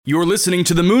You're listening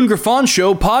to the Moon Griffon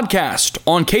Show podcast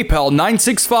on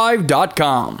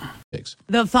KPEL965.com.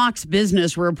 The Fox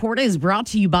Business Report is brought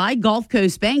to you by Gulf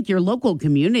Coast Bank, your local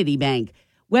community bank.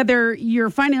 Whether your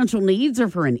financial needs are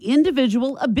for an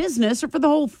individual, a business, or for the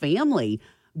whole family,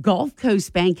 Gulf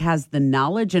Coast Bank has the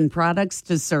knowledge and products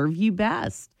to serve you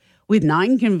best. With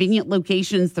 9 convenient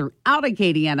locations throughout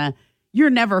Acadiana, you're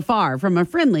never far from a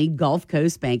friendly Gulf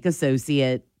Coast Bank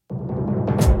associate.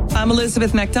 I'm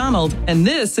Elizabeth McDonald, and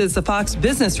this is the Fox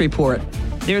Business Report.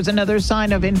 There's another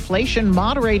sign of inflation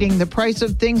moderating the price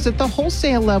of things at the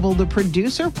wholesale level. The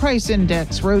producer price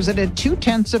index rose at a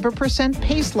 0.2%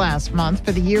 pace last month.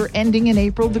 For the year ending in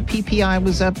April, the PPI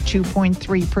was up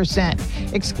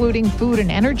 2.3%. Excluding food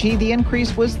and energy, the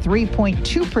increase was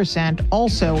 3.2%,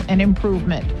 also an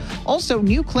improvement. Also,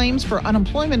 new claims for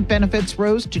unemployment benefits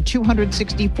rose to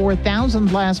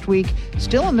 264,000 last week,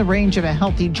 still in the range of a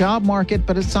healthy job market,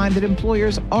 but a sign that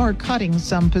employers are cutting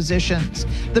some positions.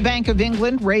 The Bank of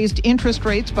England raised interest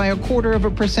rates by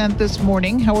 0.25% this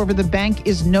morning. However, the bank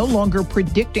is no longer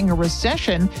predicting a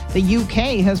recession. The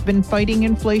UK has been fighting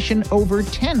inflation over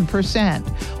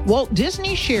 10%. Walt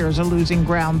Disney shares are losing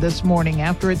ground this morning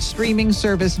after its streaming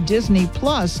service Disney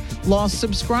Plus lost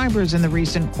subscribers in the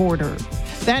recent quarter.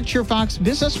 That's your Fox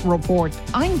Business Report.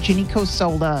 I'm Ginny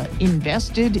Cosola,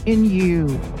 invested in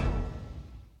you.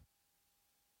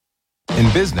 In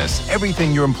business,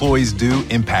 everything your employees do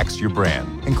impacts your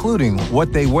brand, including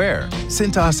what they wear.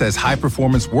 Cintas has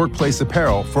high-performance workplace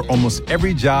apparel for almost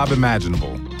every job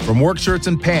imaginable. From work shirts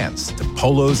and pants, to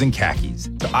polos and khakis,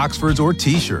 to Oxfords or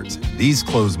T-shirts, these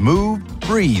clothes move,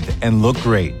 breathe, and look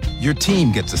great. Your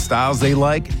team gets the styles they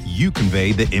like, you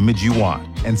convey the image you want.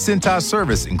 And Cintas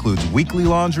service includes weekly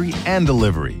laundry and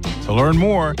delivery. To learn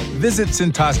more, visit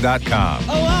Cintas.com.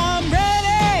 Oh, I'm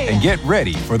ready! And get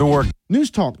ready for the work. News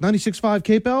Talk 96.5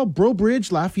 KPEL, Breaux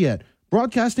Bridge, Lafayette.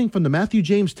 Broadcasting from the Matthew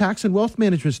James Tax and Wealth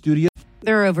Management Studio.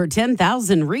 There are over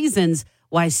 10,000 reasons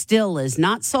why Stihl is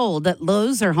not sold at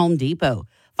Lowe's or Home Depot.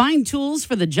 Find tools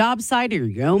for the job site or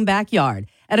your own backyard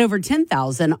at over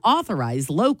 10,000 authorized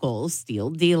local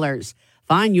Stihl dealers.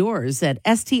 Find yours at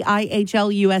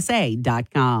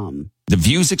stihlusa.com. The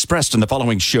views expressed in the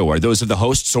following show are those of the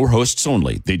hosts or hosts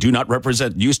only. They do not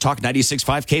represent News Talk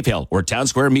 96.5 KPEL or Town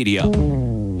Square Media.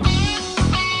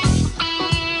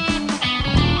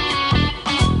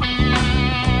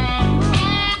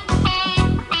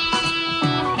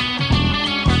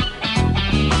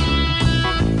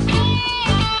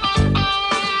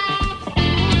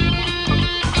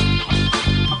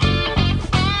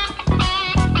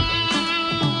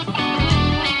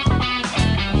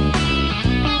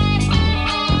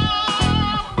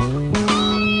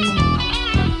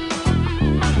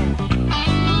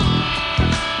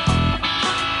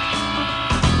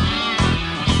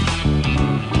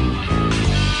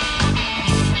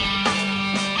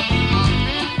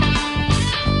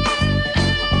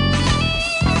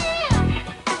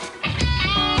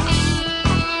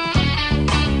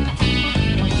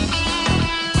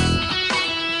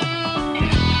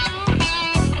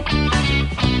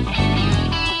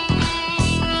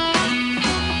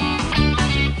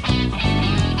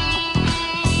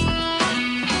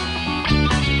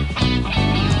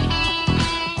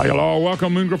 Hello,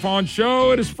 welcome Moon Griffon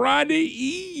Show. It is Friday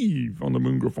Eve on the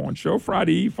Moon Griffon Show.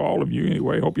 Friday Eve for all of you.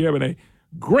 Anyway, hope you're having a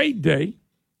great day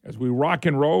as we rock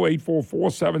and roll.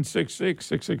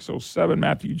 844-766-6607.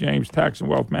 Matthew James Tax and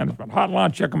Wealth Management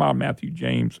Hotline. Check them out,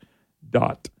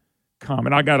 MatthewJames.com.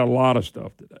 And I got a lot of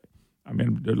stuff today. I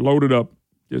mean, they're loaded up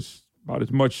just about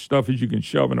as much stuff as you can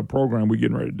shove in a program we're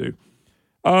getting ready to do.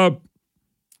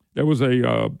 There was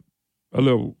a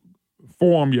little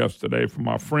forum yesterday from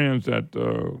my friends at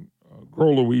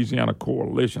Grow Louisiana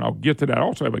Coalition. I'll get to that. I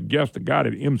also have a guest, a guy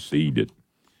that MC that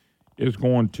is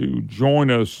going to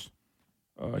join us.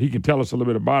 He can tell us a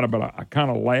little bit about it, but I kind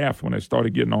of laughed when they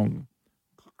started getting on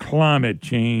climate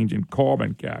change and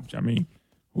carbon capture. I mean,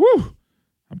 whew,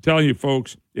 I'm telling you,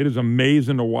 folks, it is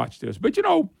amazing to watch this. But, you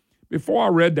know, before I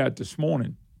read that this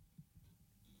morning,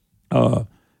 2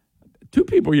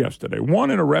 people yesterday,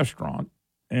 one in a restaurant,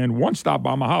 and one stopped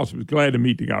by my house. I was glad to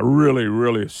meet the guy. Really,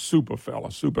 really a super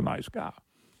fella, super nice guy.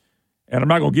 And I'm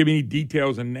not going to give any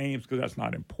details and names because that's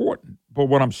not important. But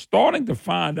what I'm starting to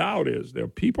find out is there are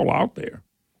people out there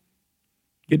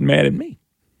getting mad at me.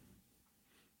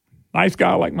 Nice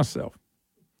guy like myself.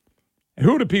 And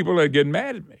who are the people that are getting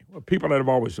mad at me? Well, people that have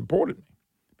always supported me.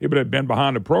 People that have been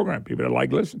behind the program. People that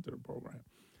like listening to the program.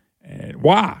 And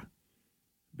why?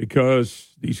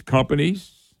 Because these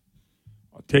companies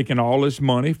are taking all this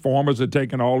money. Farmers are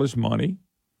taking all this money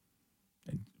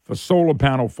for solar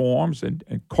panel farms and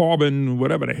carbon,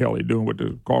 whatever the hell they're doing with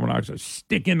the carbon dioxide,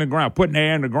 stick in the ground, putting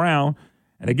air in the ground,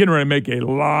 and they're getting ready to make a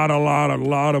lot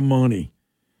of money.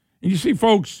 And you see,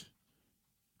 folks,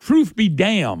 truth be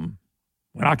damned,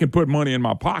 when I can put money in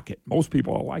my pocket, most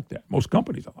people are like that. Most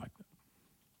companies are like that.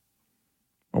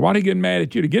 Well, why are they getting mad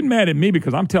at you? They're getting mad at me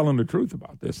because I'm telling the truth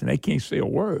about this, and they can't say a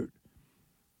word.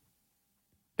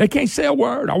 They can't say a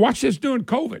word. I watched this during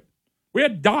COVID. We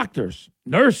had doctors,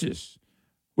 nurses.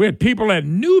 We had people that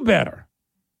knew better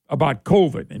about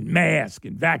COVID and masks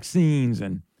and vaccines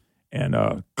and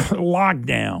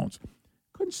lockdowns.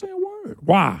 Couldn't say a word.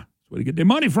 Why? That's where they get their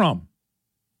money from.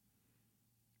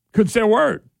 Couldn't say a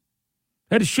word.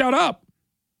 Had to shut up.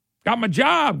 Got my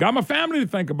job. Got my family to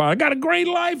think about. I got a great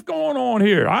life going on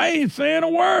here. I ain't saying a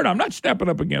word. I'm not stepping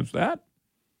up against that.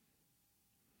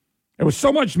 There was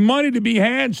so much money to be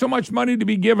had, so much money to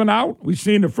be given out. We've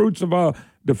seen the fruits of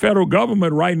the federal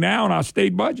government right now in our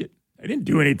state budget. They didn't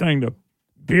do anything to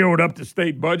build up the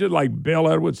state budget like Bill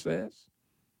Edwards says.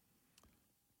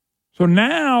 So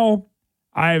now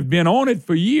I've been on it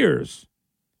for years,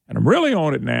 and I'm really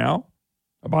on it now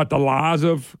about the lies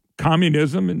of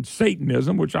communism and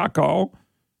Satanism, which I call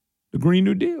the Green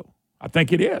New Deal. I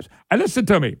think it is. And listen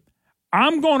to me.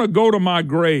 I'm going to go to my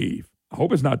grave. I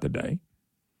hope it's not today.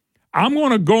 I'm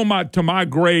going to go to my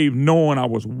grave knowing I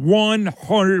was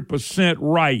 100%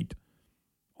 right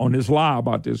on this lie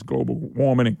about this global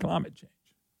warming and climate change.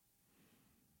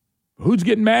 Who's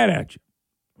getting mad at you?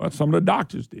 Well, some of the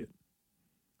doctors did.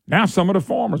 Now some of the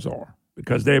farmers are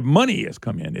because their money has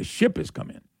come in, their ship has come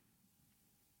in.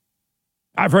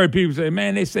 I've heard people say,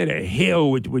 man, they say the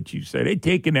hell with what you say. They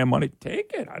taking their money.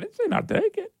 Take it. I didn't say not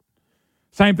take it.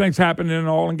 Same thing's happening in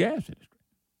the oil and gas industry.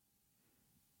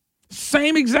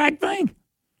 Same exact thing.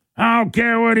 I don't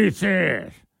care what he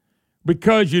says.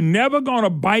 Because you're never going to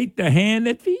bite the hand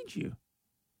that feeds you.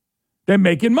 They're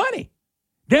making money.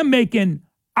 They're making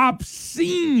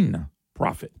obscene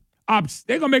profit.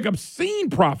 They're going to make obscene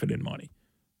profit and money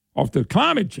off the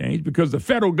climate change because the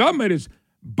federal government is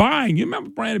buying. You remember,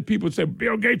 Brandon, people say,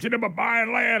 Bill Gates and them are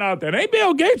buying land out there. They ain't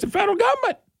Bill Gates, the federal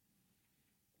government.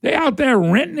 They out there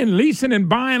renting and leasing and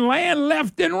buying land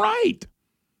left and right.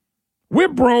 We're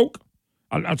broke.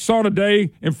 I saw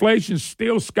today inflation's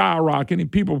still skyrocketing.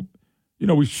 People,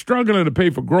 we're struggling to pay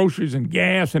for groceries and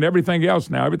gas and everything else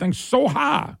now. Everything's so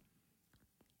high.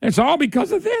 It's all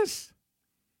because of this.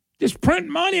 Just print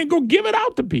money and go give it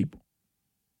out to people.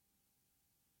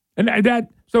 And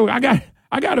so I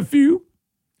got a few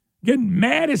getting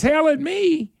mad as hell at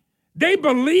me. They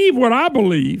believe what I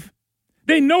believe.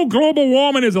 They know global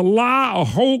warming is a lie, a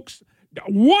hoax,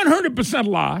 100%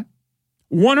 lie,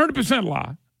 100%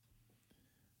 lie.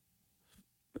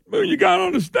 But you got to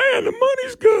understand, the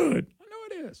money's good. I know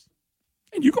it is.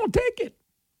 And you're going to take it.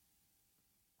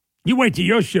 You wait till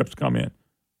your ships come in.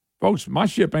 Folks, my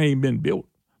ship ain't been built.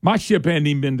 My ship ain't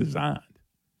even been designed.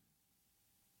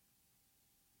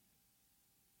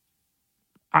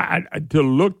 To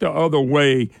look the other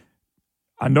way,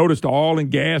 I noticed the oil and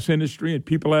gas industry and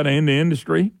people that are in the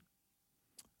industry,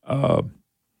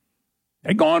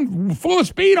 they're going full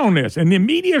speed on this. And the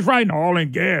media is writing oil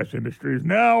and gas industries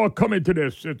now are coming to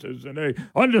their senses and they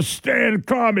understand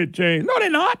climate change. No, they're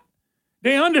not.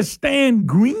 They understand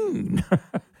green.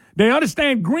 They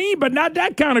understand green, but not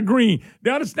that kind of green. They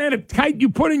understand the type you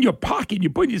put in your pocket, you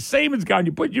put in your savings account,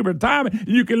 you put in your retirement, and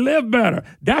you can live better.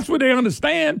 That's what they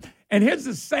understand. And here's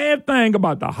the sad thing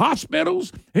about the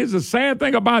hospitals. Here's the sad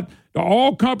thing about the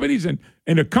oil companies and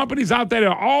the companies out there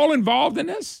that are all involved in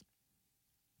this.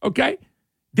 Okay?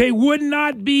 They would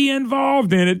not be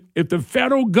involved in it if the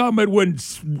federal government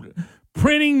wasn't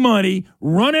printing money,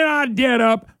 running our debt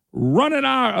up, running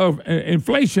our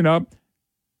inflation up.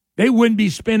 They wouldn't be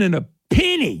spending a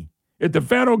penny if the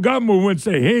federal government wouldn't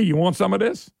say, hey, you want some of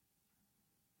this?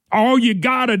 All you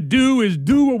got to do is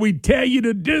do what we tell you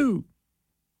to do.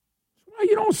 Well,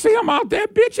 you don't see them out there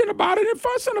bitching about it and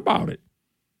fussing about it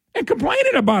and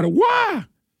complaining about it. Why?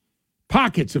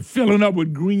 Pockets are filling up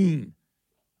with green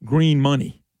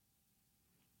money.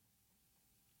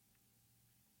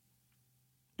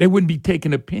 They wouldn't be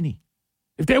taking a penny.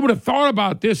 If they would have thought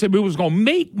about this, if it was going to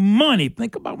make money,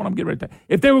 think about what I'm getting ready to say.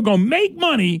 If they were going to make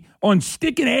money on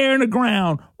sticking air in the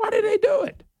ground, why did they do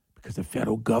it? Because the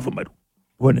federal government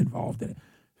wasn't involved in it.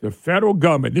 The federal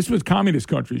government, this is what communist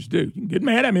countries do. You can get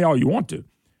mad at me all you want to.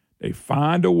 They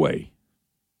find a way.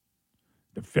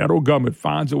 The federal government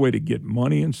finds a way to get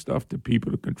money and stuff to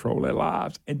people to control their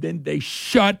lives, and then they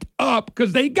shut up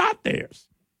because they got theirs.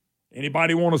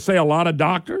 Anybody want to say a lot of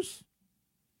doctors?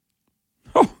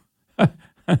 Oh,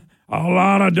 a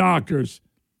lot of doctors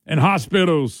and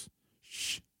hospitals.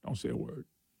 Shh, don't say a word.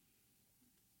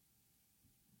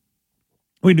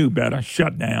 We knew better.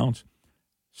 Shutdowns.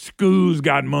 Schools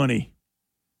got money.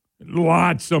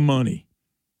 Lots of money.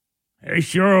 Hey,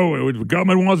 sure, if the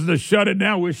government wants us to shut it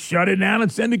down, we'll shut it down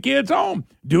and send the kids home.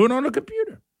 Do it on the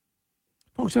computer.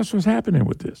 Folks, that's what's happening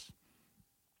with this.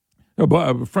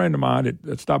 A friend of mine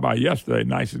that stopped by yesterday,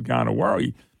 nicest guy in the world,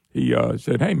 he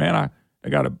said, hey, man, I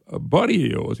got a buddy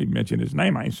of yours. He mentioned his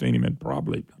name. I ain't seen him in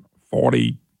probably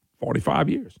 40, 45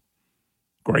 years.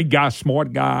 Great guy,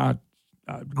 smart guy.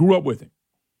 Grew up with him.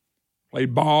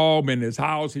 Played ball, been in his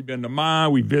house. He'd been to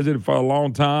mine. We visited for a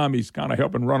long time. He's kind of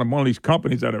helping run one of these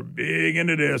companies that are big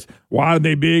into this. Why are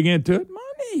they big into it?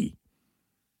 Money.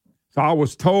 So I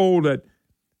was told that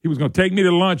he was going to take me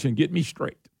to lunch and get me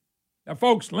straight. Now,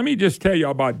 folks, let me just tell you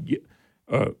about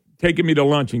taking me to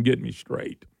lunch and getting me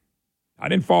straight. I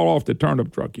didn't fall off the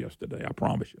turnip truck yesterday, I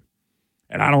promise you.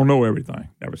 And I don't know everything.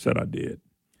 Never said I did.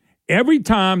 Every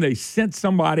time they sent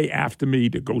somebody after me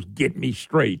to go get me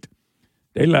straight,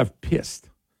 they left pissed.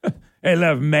 They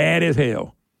left mad as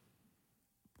hell.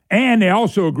 And they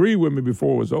also agreed with me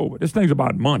before it was over. This thing's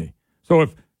about money. So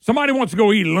if somebody wants to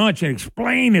go eat lunch and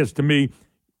explain this to me,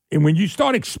 and when you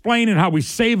start explaining how we're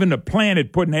saving the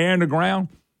planet, putting air in the ground,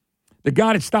 the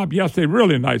guy that stopped yesterday,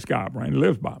 really a nice guy, Brian,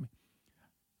 lives by me.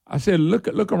 I said, look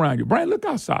around you. Brian, look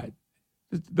outside.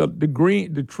 The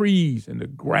green, the trees and the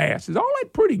grass, is all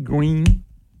that pretty green?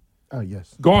 Oh,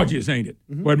 yes. Gorgeous, ain't it?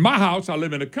 Mm-hmm. But in my house, I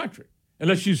live in the country.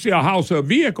 Unless you see a house or a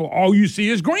vehicle, all you see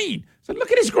is green. So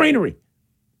look at this greenery.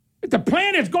 If the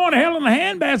planet's going to hell in a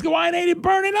handbasket, why ain't it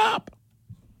burning up?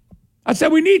 I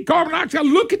said, we need carbon dioxide.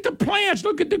 Look at the plants.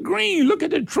 Look at the green. Look at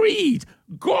the trees.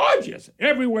 Gorgeous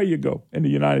everywhere you go in the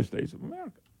United States of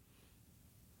America.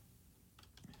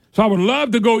 So I would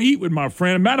love to go eat with my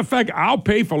friend. Matter of fact, I'll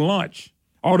pay for lunch,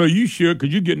 although you should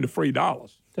because you're getting the free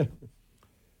dollars.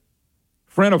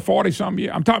 Friend of 40-something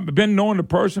years. I've been knowing the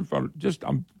person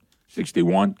I'm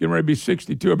 61, getting ready to be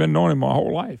 62. I've been knowing him my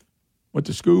whole life. Went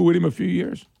to school with him a few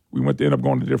years. We end up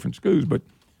going to different schools, but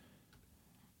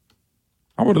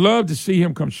I would love to see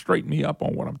him come straighten me up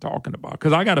on what I'm talking about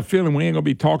because I got a feeling we ain't going to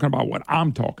be talking about what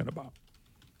I'm talking about.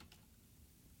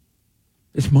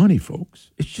 It's money,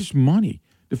 folks. It's just money.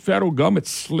 The federal government's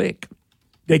slick.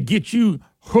 They get you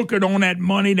hooked on that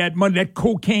money, that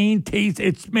cocaine tastes,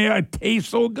 it tastes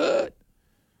so good.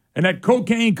 And that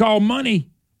cocaine called money.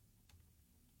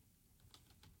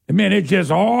 And man, it's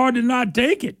just hard to not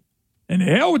take it. And the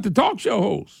hell with the talk show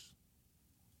hosts.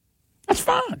 That's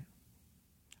fine.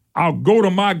 I'll go to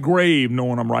my grave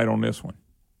knowing I'm right on this one.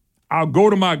 I'll go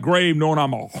to my grave knowing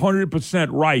I'm 100%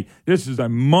 right. This is a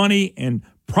money and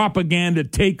propaganda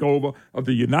takeover of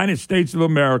the United States of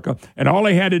America. And all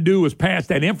they had to do was pass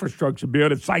that infrastructure bill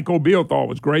that Psycho Bill thought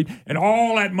was great. And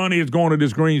all that money is going to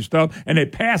this green stuff. And they're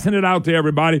passing it out to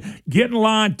everybody. Get in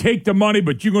line, take the money,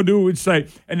 but you're going to do what we say.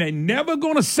 And they're never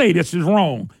going to say this is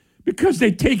wrong because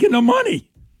they're taking the money.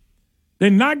 They're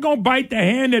not going to bite the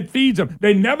hand that feeds them.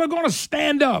 They're never going to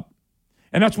stand up.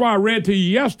 And that's why I read to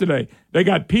you yesterday. They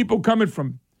got people coming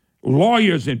from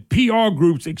lawyers and PR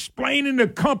groups explaining to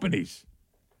companies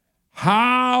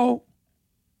how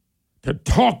to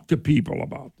talk to people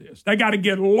about this. They got to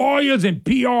get lawyers and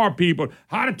PR people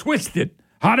how to twist it,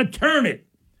 how to turn it.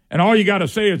 And all you got to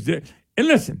say is this. And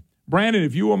listen, Brandon,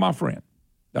 if you were my friend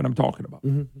that I'm talking about,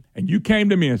 and you came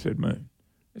to me and said, man,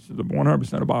 this is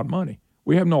 100% about money.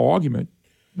 We have no argument.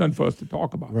 Nothing for us to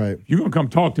talk about. Right. You're going to come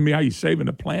talk to me how you're saving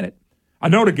the planet? I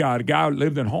know the guy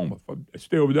lived in Homer,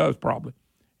 still does probably.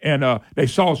 And they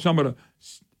saw some of the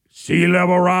sea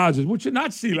level rises, which are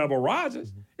not sea level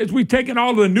rises. It's we taking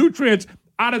all the nutrients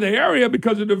out of the area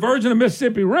because of the diversion of the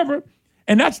Mississippi River.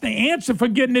 And that's the answer for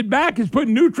getting it back is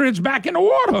putting nutrients back in the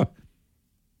water.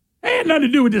 It had nothing to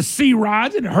do with the sea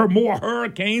rise and more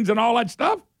hurricanes and all that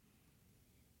stuff.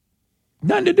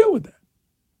 Nothing to do with that.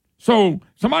 So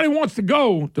somebody wants to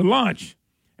go to lunch,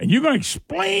 and you're going to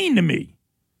explain to me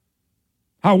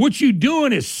how what you're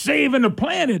doing is saving the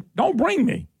planet. Don't bring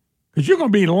me, because you're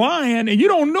going to be lying, and you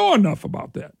don't know enough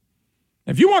about that.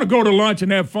 If you want to go to lunch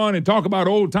and have fun and talk about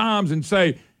old times and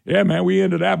say, yeah, man, we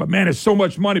into that, but, man, it's so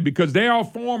much money, because there are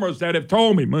farmers that have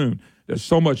told me, Moon, there's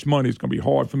so much money, it's going to be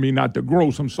hard for me not to grow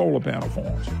some solar panel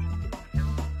farms.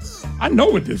 I know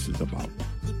what this is about.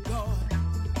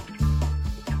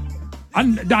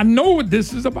 I know what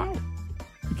this is about.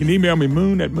 You can email me,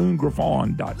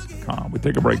 moon@moongriffon.com. We'll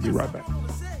take a break. Be right back.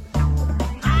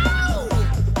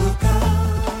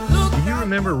 Do you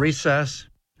remember recess?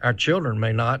 Our children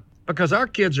may not, because our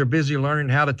kids are busy learning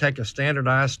how to take a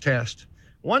standardized test.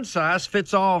 One size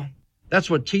fits all. That's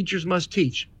what teachers must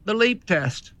teach, the LEAP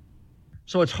test.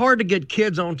 So it's hard to get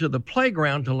kids onto the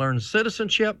playground to learn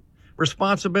citizenship,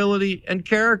 responsibility, and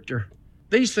character.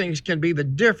 These things can be the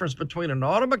difference between an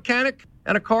auto mechanic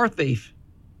and a car thief.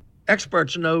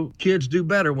 Experts know kids do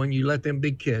better when you let them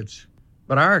be kids,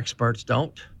 but our experts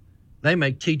don't. They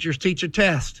make teachers teach a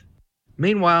test.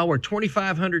 Meanwhile, we're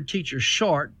 2,500 teachers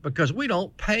short because we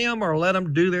don't pay them or let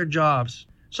them do their jobs.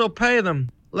 So pay them,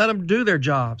 let them do their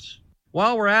jobs.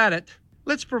 While we're at it,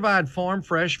 let's provide farm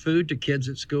fresh food to kids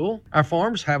at school. Our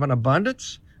farms have an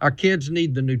abundance, our kids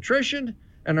need the nutrition,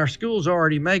 and our schools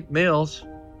already make meals.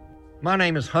 My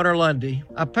name is Hunter Lundy.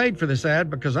 I paid for this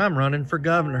ad because I'm running for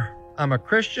governor. I'm a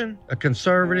Christian, a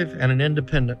conservative, and an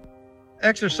independent.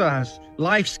 Exercise,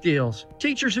 life skills,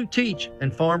 teachers who teach,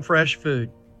 and farm fresh food.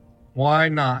 Why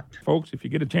not? Folks, if you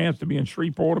get a chance to be in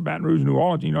Shreveport or Baton Rouge, New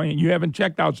Orleans, and you haven't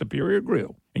checked out Superior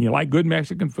Grill, and you like good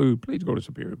Mexican food, please go to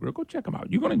Superior Grill. Go check them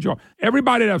out. You're going to enjoy.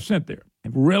 Everybody that I've sent there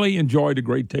have really enjoyed the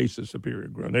great taste of Superior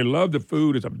Grill. They love the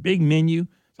food. It's a big menu.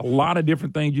 It's a lot of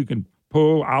different things you can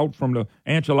pull out, from the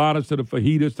enchiladas to the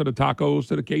fajitas to the tacos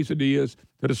to the quesadillas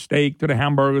to the steak to the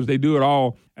hamburgers. They do it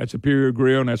all at Superior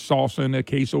Grill, and that salsa and that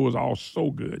queso is all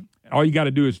so good. All you got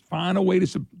to do is find a way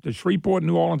to Shreveport,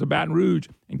 New Orleans, or Baton Rouge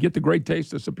and get the great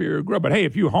taste of Superior Grill. But, hey,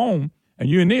 if you're home and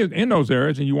you're in those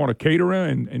areas and you want a caterer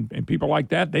and people like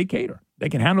that, they cater. They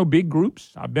can handle big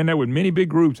groups. I've been there with many big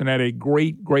groups and had a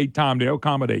great, great time. They'll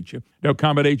accommodate you. They'll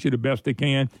accommodate you the best they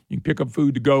can. You can pick up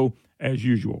food to go as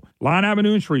usual. Line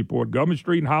Avenue in Shreveport, Government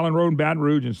Street and Highland Road in Baton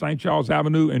Rouge, and St. Charles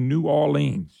Avenue in New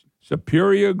Orleans.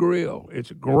 Superior Grill.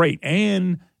 It's great.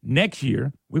 And next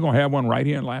year, we're going to have one right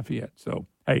here in Lafayette. So,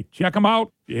 hey, check them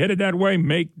out. If you're headed that way,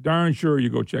 make darn sure you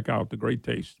go check out the great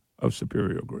taste of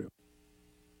Superior Grill.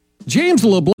 James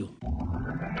LeBlanc.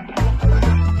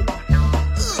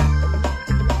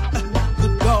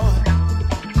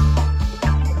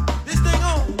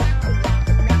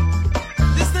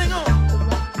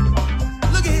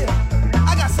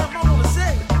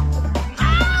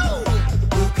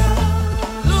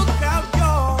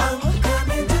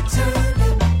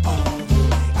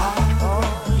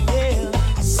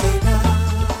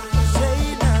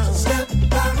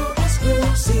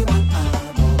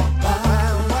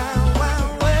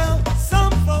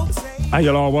 Hi,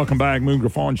 y'all. Welcome back. Moon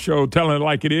Griffon Show. Telling it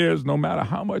like it is, no matter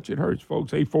how much it hurts,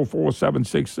 folks.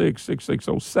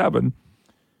 844-766-6607.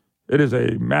 It is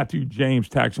a Matthew James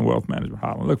Tax and Wealth Management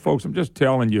hotline. Look, folks, I'm just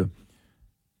telling you,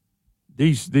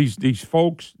 these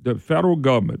folks, the federal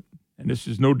government, and this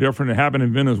is no different than happened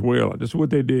in Venezuela. This is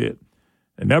what they did.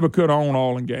 They never could own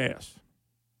oil and gas.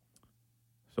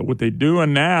 So what they're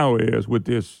doing now is, with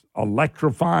this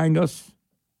electrifying us,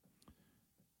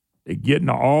 they're getting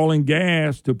the oil and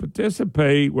gas to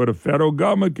participate, where the federal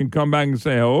government can come back and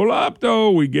say, hold up,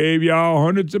 though, we gave y'all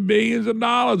hundreds of billions of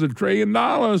dollars, $1 trillion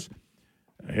to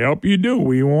help you do.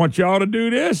 We want y'all to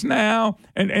do this now.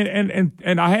 And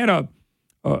I had a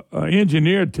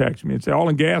engineer text me and say oil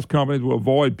and gas companies will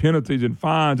avoid penalties and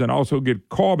fines and also get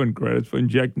carbon credits for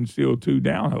injecting CO2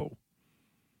 downhole.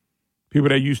 People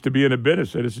that used to be in the business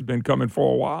said this has been coming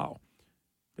for a while.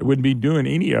 They wouldn't be doing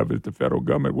any of it if the federal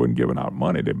government wasn't giving out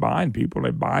money. They're buying people.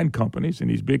 They're buying companies.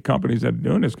 And these big companies that are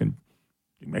doing this can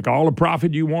make all the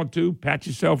profit you want to, pat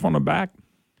yourself on the back.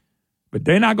 But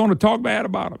they're not going to talk bad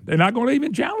about them. They're not going to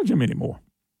even challenge them anymore.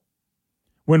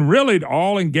 When really the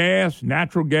oil and gas,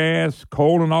 natural gas,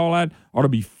 coal and all that ought to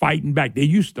be fighting back. They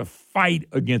used to fight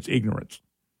against ignorance.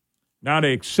 Now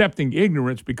they're accepting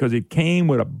ignorance because it came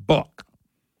with a buck.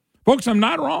 Folks, I'm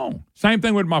not wrong. Same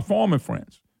thing with my farming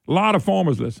friends. A lot of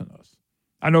farmers listen to us.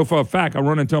 I know for a fact I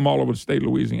run into them all over the state of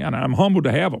Louisiana. I'm humbled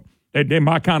to have them. They're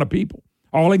my kind of people.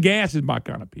 Oil and gas is my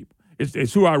kind of people.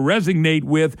 It's who I resonate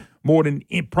with more than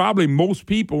probably most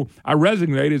people. I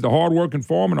resonate as the hardworking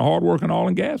farmer and the hardworking oil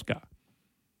and gas guy.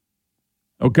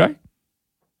 Okay?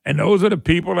 And those are the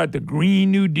people that the Green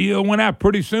New Deal went out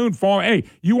pretty soon. Hey,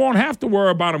 you won't have to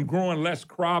worry about them growing less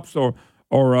crops or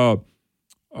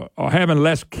having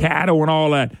less cattle and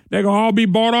all that. They're going to all be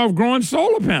bought off growing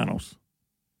solar panels.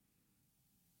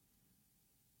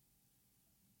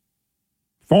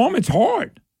 Farming's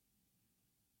hard.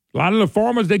 A lot of the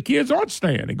farmers, their kids aren't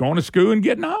staying. They're going to school and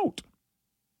getting out.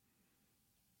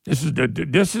 This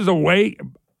is a way.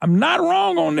 I'm not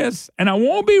wrong on this, and I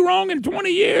won't be wrong in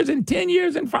 20 years, in 10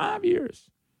 years, in 5 years.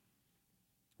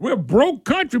 We're a broke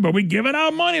country, but we're giving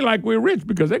out money like we're rich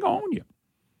because they're going to own you.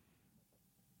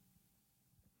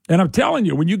 And I'm telling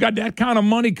you, when you got that kind of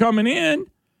money coming in,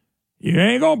 you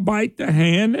ain't going to bite the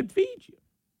hand that feeds you.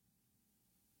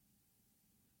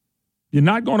 You're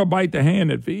not going to bite the hand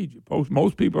that feeds you.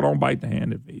 Most people don't bite the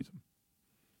hand that feeds them.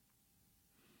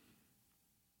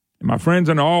 And my friends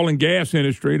in the oil and gas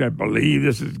industry that believe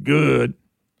this is good,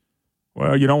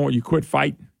 well, you quit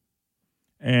fighting.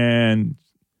 And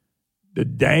the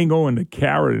dangle and the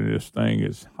carrot in this thing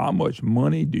is how much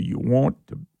money do you want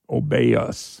to obey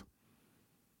us?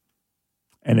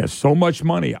 And there's so much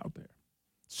money out there.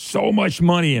 So much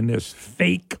money in this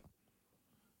fake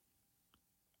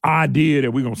idea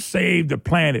that we're going to save the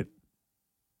planet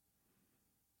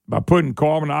by putting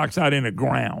carbon dioxide in the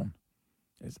ground.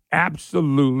 It's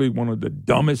absolutely one of the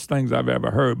dumbest things I've ever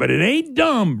heard. But it ain't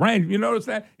dumb, Brandon. You notice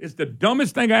that? It's the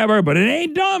dumbest thing I ever heard. But it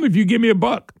ain't dumb if you give me a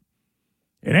buck.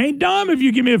 It ain't dumb if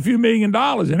you give me a few $1 million.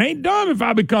 It ain't dumb if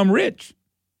I become rich.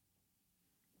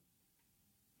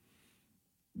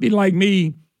 Be like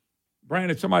me,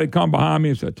 Brandon, somebody come behind me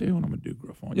and say, "Tell you what I'm going to do,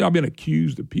 Griffon." I've been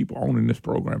accused of people owning this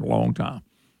program a long time.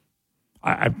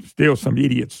 I still, some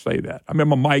idiots say that. I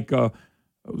remember Mike, it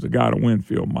was a guy at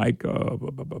Winfield, Mike, God,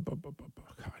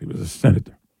 he was a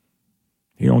senator.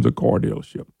 He owns a car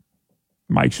dealership.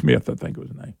 Mike Smith, I think was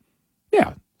his name.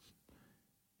 Yeah.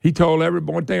 He told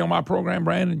everybody, one day on my program,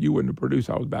 Brandon, you wouldn't have produced,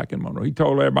 I was back in Monroe. He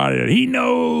told everybody that he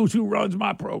knows who runs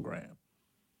my program.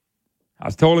 I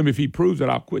told him if he proves it,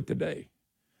 I'll quit today.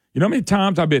 You know how many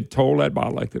times I've been told that by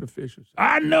elected officials?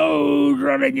 I know who's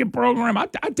running your program. I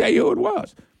tell you who it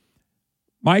was.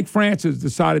 Mike Francis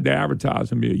decided to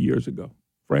advertise on me years ago,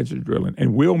 Francis Drilling,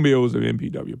 and Will Mills of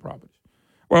MPW Properties.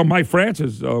 Well, Mike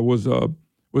Francis was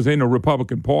in the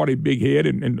Republican Party, big head,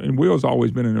 and Will's always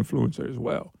been an influencer as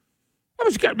well. I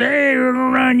was they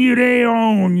run you, they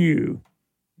own you.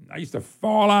 I used to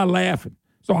fall out laughing.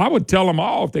 So I would tell them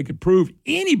all if they could prove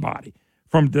anybody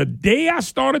from the day I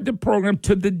started the program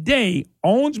to the day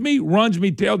owns me, runs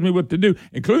me, tells me what to do,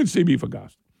 including CB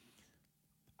Fagasta,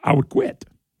 I would quit.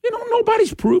 You know,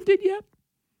 nobody's proved it yet.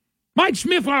 Mike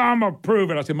Smith, I'm going to prove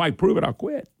it. I said, Mike, prove it, I'll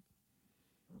quit.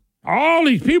 All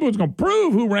these people is going to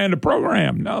prove who ran the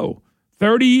program. No,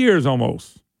 30 years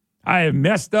almost. I have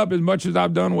messed up as much as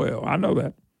I've done well. I know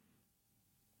that.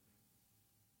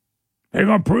 They're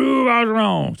going to prove I was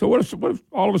wrong. So what if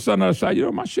all of a sudden I decide,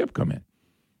 my ship come in?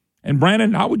 And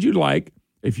Brandon, how would you like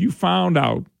if you found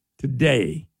out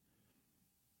today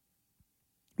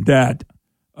that,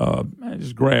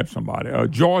 just grab somebody,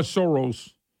 George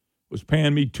Soros was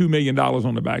paying me $2 million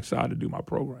on the backside to do my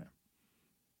program.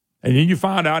 And then you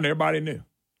find out and everybody knew.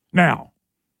 Now,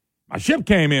 my ship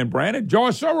came in, Brandon.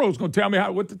 George Soros was going to tell me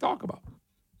what to talk about.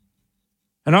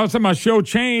 And all of a sudden my show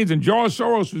changed and George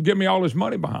Soros was giving me all this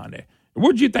money behind it.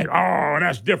 What'd you think? Oh,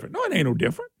 that's different. No, it ain't no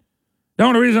different. The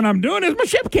only reason I'm doing it is my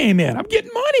ship came in. I'm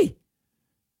getting money.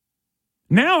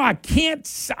 Now I can't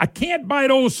bite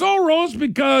old Soros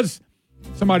because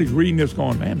somebody's reading this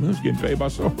going, man, Moon's getting paid by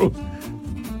Soros.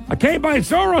 I can't bite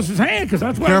Soros' hand because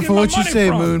that's where Careful I get my what money you say,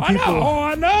 from. Moon.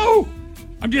 I know.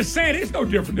 I'm just saying it's no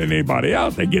different than anybody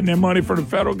else. They're getting their money from the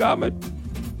federal government.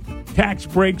 Tax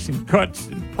breaks and cuts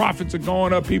and profits are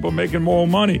going up. People making more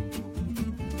money.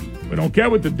 We don't care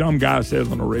what the dumb guy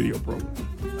says on the radio program.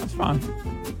 That's fine.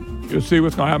 You'll see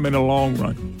what's going to happen in the long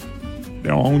run.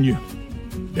 They'll own you.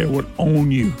 They would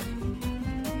own you.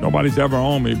 Nobody's ever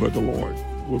owned me but the Lord.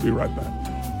 We'll be right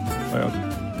back. Well,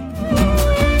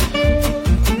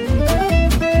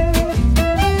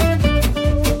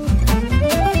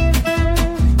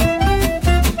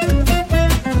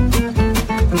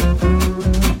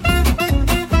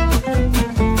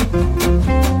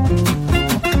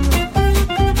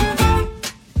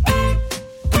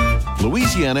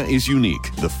 Louisiana is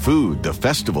unique. The food, the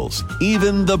festivals,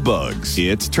 even the bugs.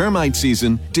 It's termite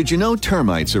season. Did you know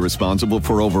termites are responsible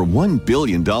for over $1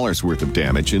 billion worth of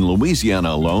damage in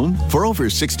Louisiana alone? For over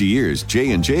 60 years,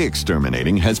 J&J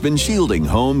Exterminating has been shielding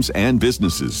homes and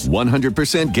businesses.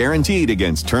 100% guaranteed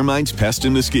against termites, pests,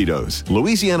 and mosquitoes.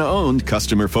 Louisiana-owned,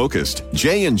 customer-focused.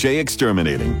 J&J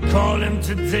Exterminating. Call him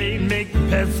today, make the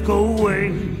pests go away.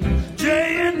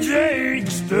 J&J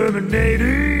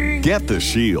Exterminating. Get the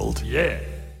shield. Yeah.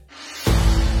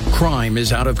 Crime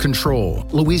is out of control.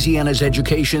 Louisiana's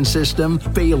education system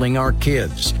failing our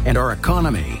kids, and our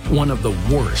economy one of the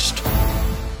worst.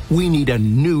 We need a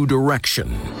new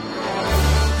direction.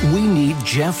 We need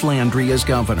Jeff Landry as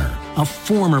governor, a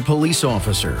former police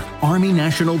officer, Army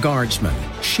National Guardsman,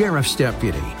 sheriff's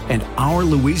deputy, and our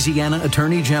Louisiana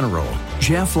Attorney General.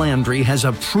 Jeff Landry has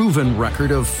a proven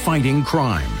record of fighting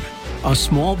crime. A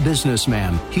small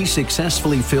businessman, he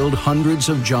successfully filled hundreds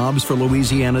of jobs for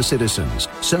Louisiana citizens.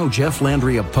 So Jeff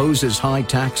Landry opposes high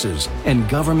taxes and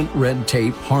government red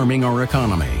tape harming our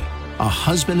economy. A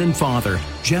husband and father,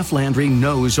 Jeff Landry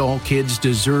knows all kids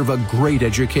deserve a great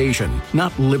education,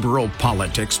 not liberal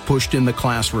politics pushed in the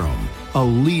classroom. A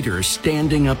leader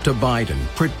standing up to Biden,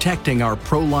 protecting our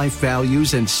pro-life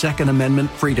values and Second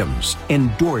Amendment freedoms,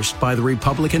 endorsed by the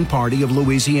Republican Party of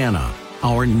Louisiana.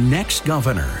 Our next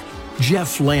governor,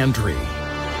 Jeff Landry.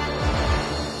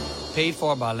 Paid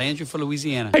for by Landry for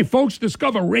Louisiana. Hey, folks,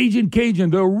 discover Ragin'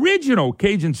 Cajun, the original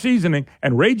Cajun seasoning,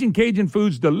 and Ragin' Cajun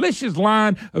Foods' delicious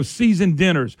line of seasoned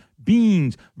dinners.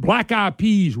 Beans, black-eyed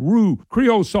peas, roux,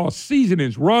 Creole sauce,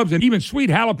 seasonings, rubs, and even sweet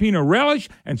jalapeno relish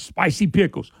and spicy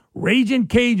pickles. Ragin'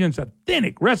 Cajun's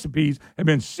authentic recipes have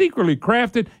been secretly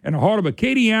crafted in the heart of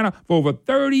Acadiana for over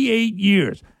 38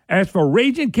 years. Ask for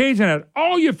Ragin' Cajun at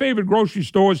all your favorite grocery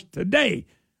stores today.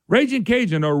 Ragin'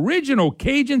 Cajun, original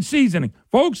Cajun seasoning.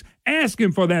 Folks,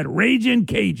 asking for that Ragin'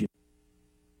 Cajun.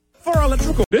 For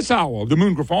electrical. This hour of the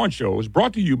Moon Griffon Show is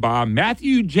brought to you by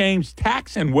Matthew James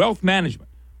Tax and Wealth Management.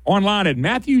 Online at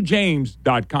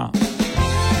MatthewJames.com.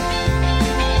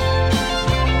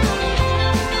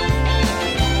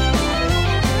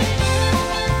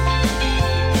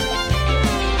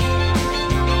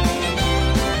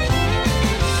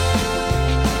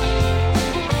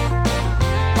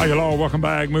 Hi, hello. Welcome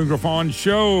back. Moon Griffon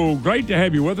Show. Great to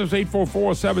have you with us.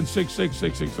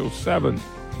 844-766-6607.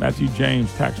 Matthew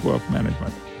James Tax Wealth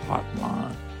Management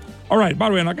Hotline. All right, by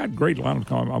the way, and I got great lineups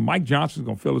coming. Mike Johnson's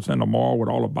going to fill us in tomorrow with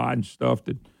all the Biden stuff,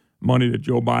 that money that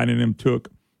Joe Biden and them took.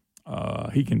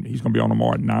 He's going to be on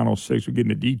tomorrow at 9:06. We're getting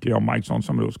the detail. Mike's on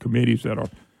some of those committees that are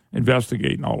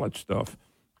investigating all that stuff.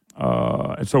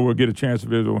 And so we'll get a chance to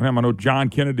visit with him. I know John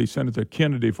Kennedy, Senator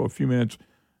Kennedy, for a few minutes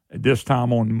at this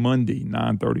time on Monday,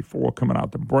 9:34, coming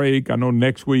out the break. I know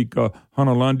next week,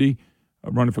 Hunter Lundy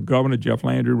running for governor, Jeff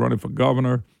Landry running for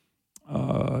governor.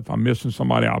 If I'm missing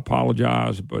somebody, I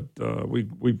apologize, but we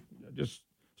just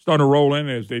starting to roll in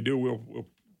as they do. We'll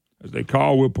as they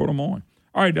call, we'll put them on.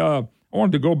 All right, I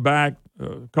wanted to go back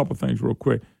a couple things real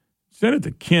quick.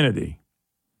 Senator Kennedy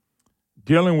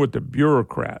dealing with the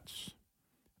bureaucrats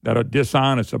that are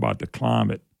dishonest about the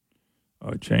climate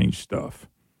change stuff,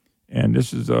 and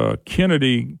this is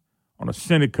Kennedy on a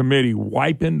Senate committee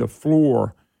wiping the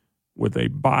floor with a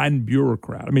Biden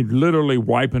bureaucrat. I mean, literally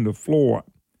wiping the floor.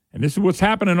 And this is what's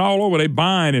happening all over. They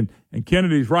buying, and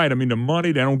Kennedy's right. I mean, the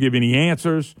money, they don't give any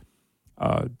answers.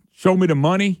 Show me the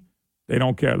money. They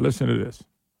don't care. Listen to this.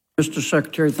 Mr.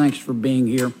 Secretary, thanks for being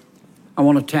here. I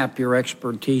want to tap your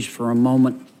expertise for a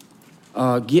moment.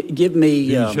 Give me...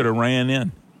 You should have ran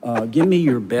in. Give me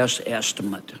your best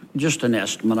estimate, just an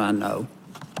estimate, I know,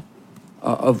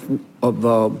 of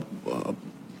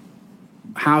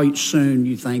how soon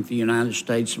you think the United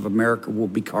States of America will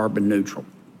be carbon neutral.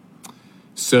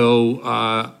 So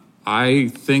I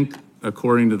think,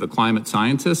 according to the climate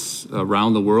scientists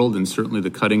around the world, and certainly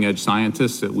the cutting-edge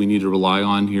scientists that we need to rely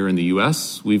on here in the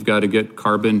U.S., we've got to get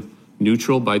carbon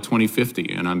neutral by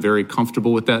 2050. And I'm very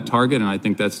comfortable with that target, and I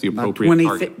think that's the appropriate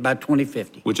target. By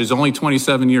 2050. Which is only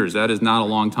 27 years. That is not a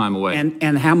long time away.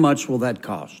 And how much will that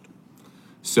cost?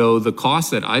 So the cost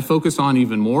that I focus on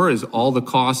even more is all the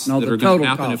costs that are going to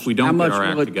happen if we don't get our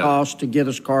act together. How much will it cost to get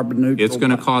us carbon neutral? It's going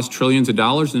to cost trillions of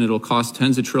dollars, and it'll cost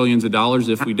tens of trillions of dollars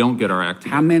if we don't get our act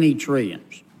together. How many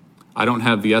trillions? I don't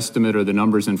have the estimate or the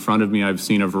numbers in front of me. I've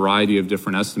seen a variety of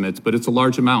different estimates, but it's a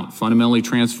large amount. Fundamentally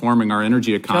transforming our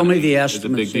energy economy is a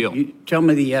big deal. Tell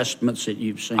me the estimates that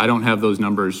you've seen. I don't have those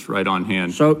numbers right on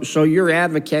hand. So you're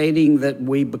advocating that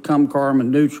we become carbon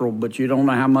neutral, but you don't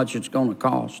know how much it's going to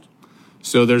cost?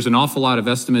 So there's an awful lot of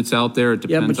estimates out there. It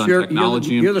depends on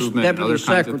technology improvement and other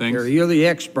kinds of things. You're the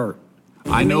expert.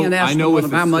 I know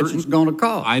with how much it's going to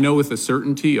cost. I know with the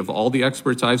certainty of all the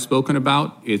experts I've spoken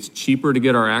about, it's cheaper to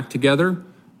get our act together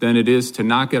than it is to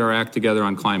not get our act together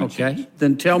on climate change. Okay,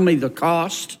 then tell me the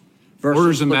cost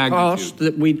versus the cost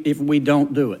that if we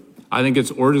don't do it. I think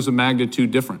it's orders of magnitude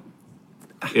different.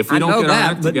 If we don't get our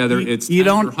act together, you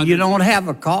don't have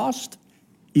a cost.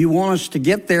 You want us to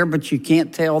get there, but you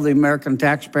can't tell the American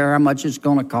taxpayer how much it's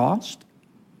going to cost?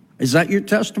 Is that your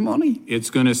testimony? It's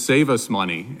going to save us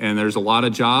money, and there's a lot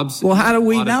of jobs. Well, how do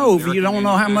we know if you don't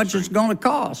know how much it's going to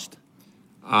cost?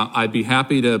 I'd be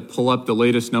happy to pull up the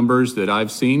latest numbers that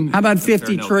I've seen. How about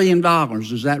 $50 trillion?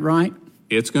 Is that right?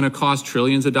 It's going to cost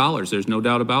trillions of dollars. There's no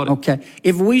doubt about it. Okay.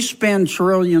 If we spend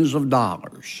trillions of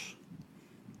dollars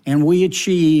and we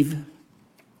achieve...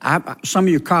 some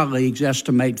of your colleagues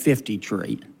estimate 50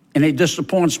 trillion, and it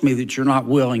disappoints me that you're not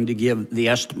willing to give the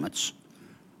estimates.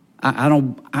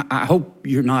 I hope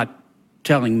you're not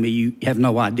telling me you have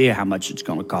no idea how much it's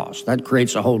going to cost. That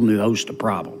creates a whole new host of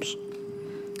problems.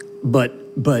 But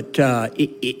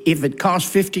if it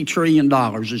costs $50 trillion,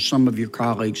 as some of your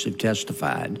colleagues have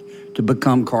testified, to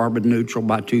become carbon neutral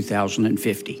by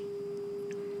 2050,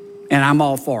 and I'm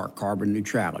all for carbon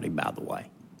neutrality, by the way.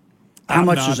 How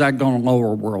much is that going to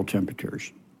lower world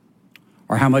temperatures?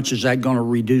 Or how much is that going to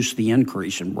reduce the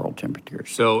increase in world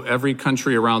temperatures? So every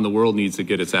country around the world needs to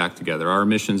get its act together. Our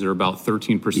emissions are about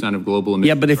 13% of global emissions.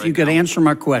 Yeah, but if you could answer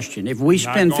my question, if we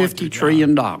spend $50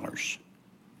 trillion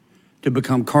to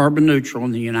become carbon neutral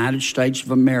in the United States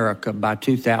of America by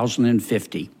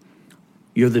 2050,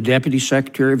 you're the Deputy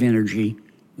Secretary of Energy.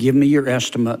 Give me your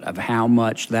estimate of how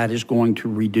much that is going to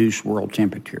reduce world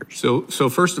temperatures. So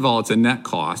first of all, it's a net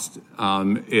cost.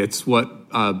 It's what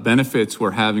benefits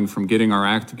we're having from getting our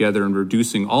act together and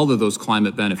reducing all of those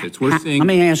climate benefits. We're seeing. Let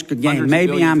me ask again.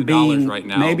 Maybe I'm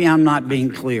not being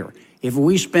country. clear. If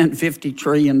we spent $50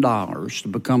 trillion to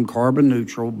become carbon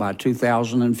neutral by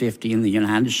 2050 in the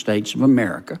United States of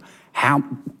America,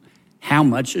 how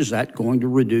much is that going to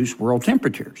reduce world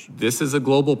temperatures? This is a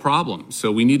global problem.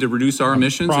 So we need to reduce our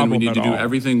emissions, and we need to do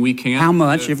everything we can. How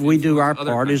much, if we do our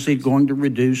part, is it going to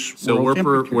reduce world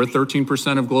temperatures? We're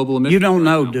 13% of global emissions. You don't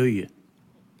know, do you?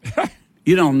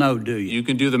 You don't know, do you? You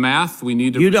can do the math. We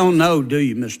need to. You don't know, do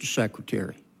you, Mr.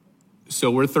 Secretary? So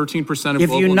we're 13% of global emissions.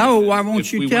 If you know, why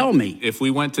won't you tell me? If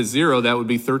we went to zero, that would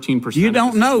be 13%. You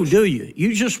don't know, do you?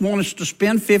 You just want us to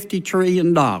spend $50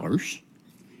 trillion,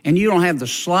 and you don't have the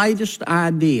slightest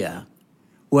idea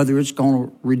whether it's going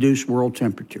to reduce world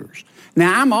temperatures.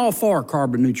 Now, I'm all for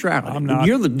carbon neutrality. I'm not.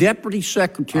 You're the Deputy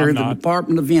Secretary of the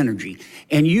Department of Energy,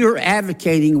 and you're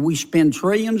advocating we spend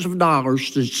trillions of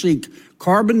dollars to seek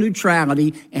carbon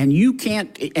neutrality, and you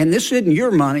can't, and this isn't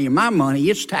your money or my money,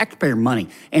 it's taxpayer money,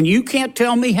 and you can't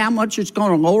tell me how much it's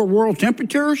going to lower world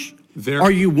temperatures?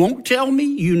 Or you won't tell me?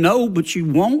 You know, but you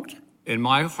won't? In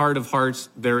my heart of hearts,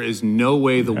 there is no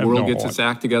way the world gets its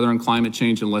act together on climate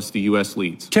change unless the U.S.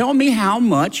 leads. Tell me how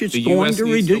much it's going to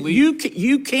reduce. lead.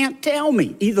 You can't tell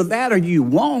me. Either that or you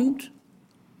won't.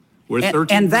 We're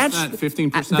 13%, and that's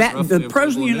 15% that, roughly the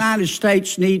President of the United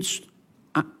States needs.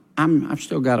 I've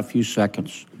still got a few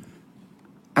seconds.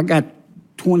 I got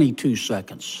 22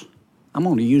 seconds. I'm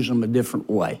going to use them a different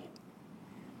way.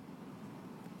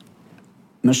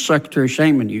 Mr. Secretary,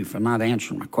 shaming you for not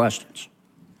answering my questions.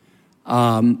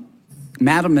 Madam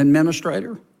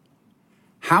Administrator,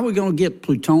 how are we going to get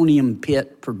plutonium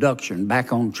pit production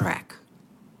back on track?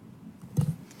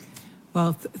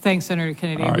 Well, thanks, Senator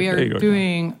Kennedy. Right, we are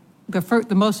doing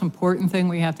the most important thing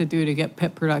we have to do to get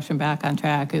pit production back on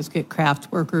track is get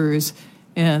craft workers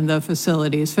in the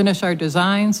facilities, finish our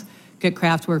designs, get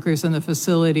craft workers in the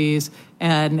facilities,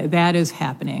 and that is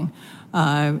happening.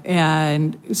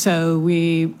 And so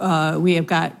we have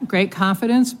got great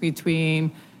confidence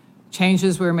between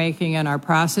changes we're making in our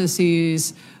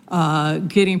processes,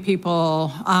 getting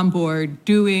people on board,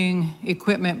 doing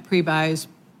equipment pre-buys,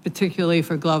 particularly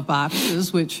for glove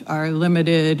boxes, which are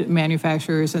limited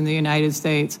manufacturers in the United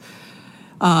States,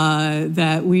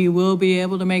 that we will be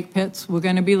able to make pits. We're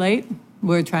going to be late.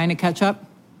 We're trying to catch up.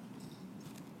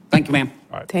 Thank you, ma'am.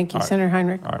 All right. Thank you, All right. Senator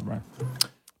Heinrich. All right, Brian.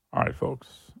 All right, folks.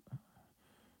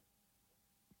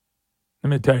 Let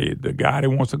me tell you, the guy that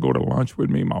wants to go to lunch with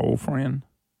me, my old friend,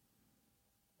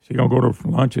 is he going to go to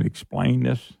lunch and explain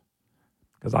this?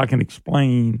 Because I can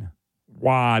explain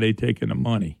why they taking the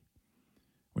money.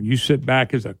 When you sit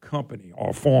back as a company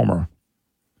or a farmer,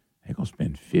 they're going to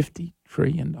spend $50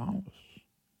 trillion.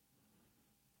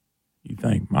 You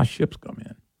think my ships come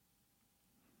in.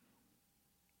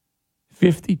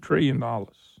 $50 trillion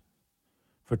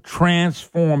for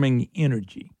transforming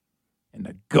energy. And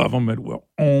the government will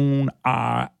own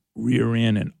our rear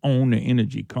end and own the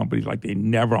energy companies like they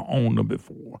never owned them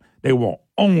before. They will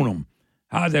own them.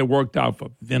 How's that worked out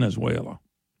for Venezuela?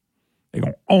 They're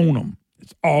going to own them.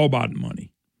 It's all about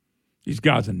money. These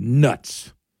guys are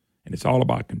nuts, and it's all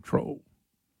about control.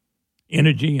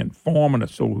 Energy and farming are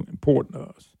so important to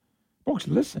us. Folks,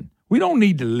 listen, we don't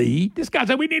need to lead. This guy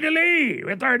said we need to lead.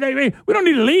 We don't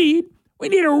need to lead. We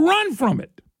need to run from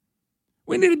it.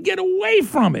 We need to get away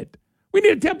from it. We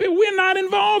need to tell people we're not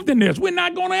involved in this. We're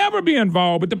not going to ever be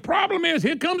involved. But the problem is,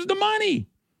 here comes the money.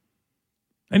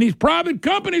 And these private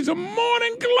companies are more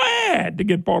than glad to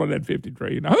get part of that $50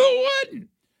 trillion. Who wouldn't?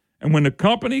 And when the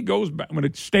company goes back, when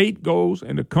the state goes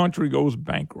and the country goes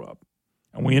bankrupt,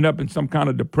 and we end up in some kind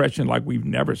of depression like we've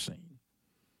never seen,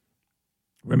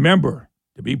 remember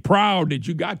to be proud that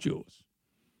you got yours.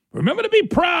 Remember to be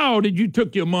proud that you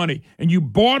took your money and you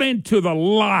bought into the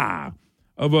lie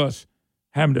of us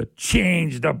having to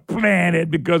change the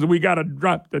planet because we got to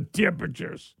drop the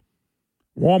temperatures.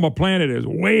 Warmer planet is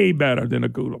way better than a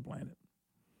cooler planet.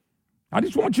 I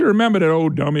just want you to remember that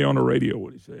old dummy on the radio,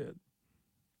 what he said.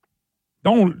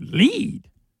 Don't lead.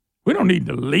 We don't need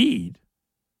to lead.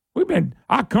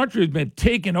 Our country has been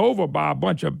taken over by a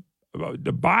bunch of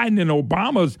the Biden and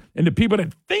Obamas and the people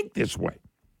that think this way.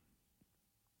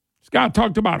 This guy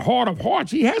talked about heart of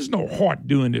hearts. He has no heart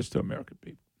doing this to American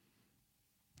people.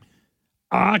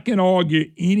 I can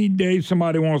argue any day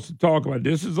somebody wants to talk about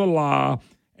this is a lie,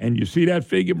 and you see that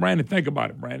figure, Brandon, think about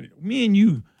it, Brandon. Me and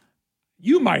you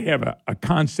might have a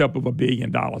concept of $1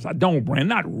 billion. I don't, Brandon,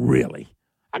 not really.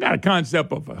 I got a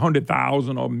concept of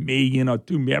 100,000 or 1 million or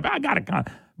 2 million. I got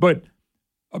but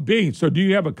 $1 billion. So do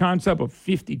you have a concept of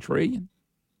 50 trillion?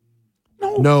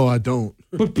 No, I don't.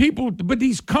 But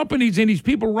these companies and these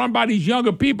people run by these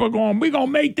younger people going, we're going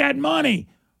to make that money.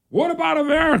 What about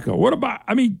America?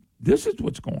 This is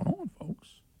what's going on, folks.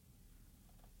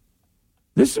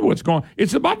 This is what's going on.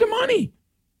 It's about the money.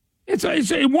 It's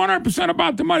 100%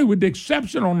 about the money, with the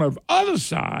exception on the other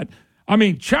side.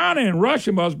 China and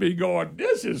Russia must be going,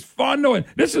 this is fun.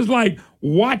 This is like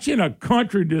watching a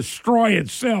country destroy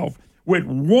itself with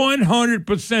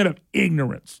 100% of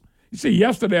ignorance. You see,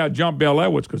 yesterday I jumped Bill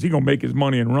Edwards because he's going to make his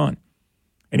money and run.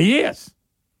 And he is.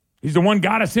 He's the one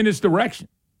got us in this direction.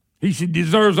 He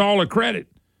deserves all the credit.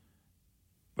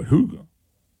 But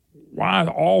why are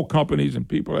all companies and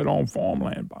people that own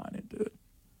farmland buying into it?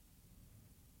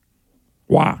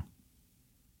 Why?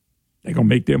 They're going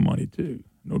to make their money too.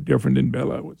 No different than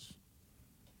Bill Edwards.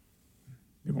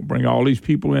 They're going to bring all these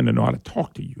people in that know how to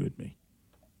talk to you and me.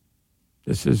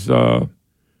 This is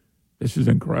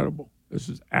incredible. This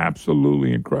is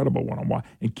absolutely incredible when I'm watching.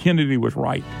 And Kennedy was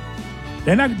right.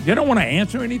 They don't want to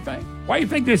answer anything. Why do you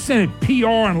think they're sending PR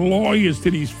and lawyers to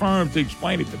these firms to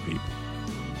explain it to people?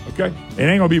 Okay? It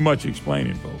ain't going to be much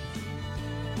explaining, folks.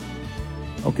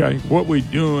 Okay? What we're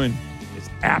doing is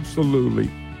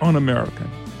absolutely un-American,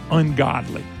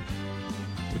 ungodly.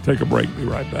 We'll take a break. Be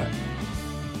right back.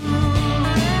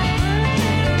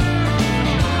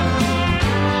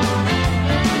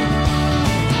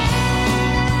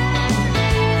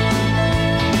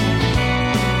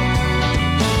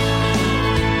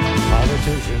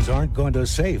 Politicians aren't going to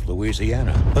save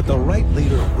Louisiana, but the right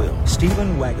leader will.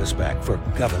 Stephen Waguespack for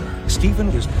governor. Stephen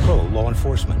is pro-law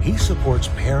enforcement. He supports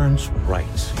parents'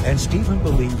 rights. And Stephen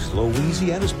believes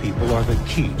Louisiana's people are the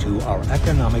key to our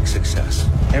economic success.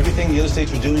 Everything the other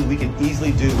states are doing, we can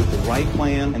easily do with the right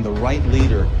plan and the right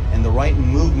leader and the right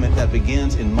movement that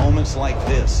begins in moments like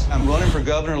this. I'm running for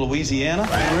governor of Louisiana,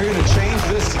 and we're going to change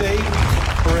this state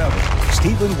forever.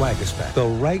 Stephen Waguespack, the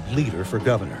right leader for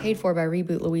governor. Paid for by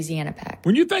Reboot Louisiana PAC.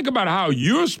 When you think about how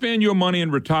you'll spend your money in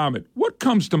retirement, what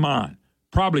comes to mind?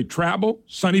 Probably travel,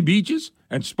 sunny beaches,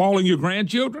 and spoiling your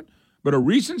grandchildren. But a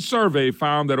recent survey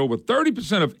found that over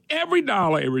 30% of every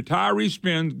dollar a retiree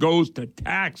spends goes to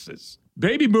taxes.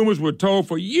 Baby boomers were told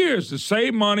for years to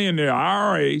save money in their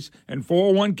IRAs and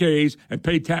 401ks and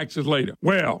pay taxes later.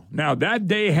 Well, now that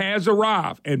day has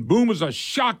arrived, and boomers are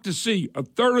shocked to see a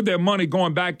third of their money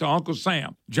going back to Uncle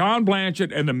Sam. John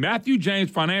Blanchard and the Matthew James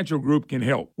Financial Group can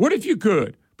help. What if you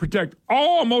could? Protect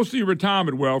all or most of your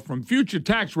retirement wealth from future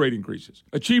tax rate increases.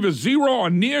 Achieve a zero or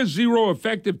near zero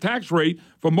effective tax rate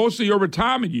for most of your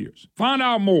retirement years. Find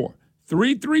out more.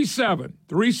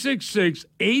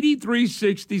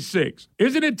 337-366-8366.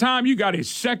 Isn't it time you got a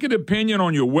second opinion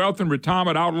on your wealth and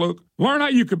retirement outlook? Learn how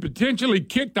you could potentially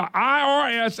kick the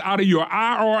IRS out of your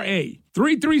IRA.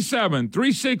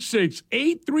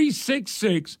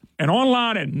 337-366-8366 and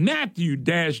online at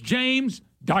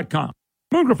matthew-james.com.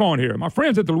 Moongrafone here. My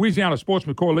friends at the Louisiana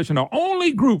Sportsman Coalition are the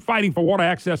only group fighting for water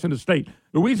access in the state.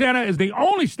 Louisiana is the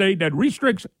only state that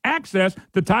restricts access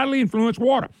to tidally influenced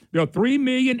water. There are 3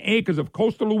 million acres of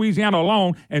coastal Louisiana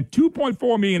alone, and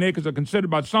 2.4 million acres are considered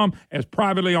by some as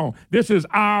privately owned. This is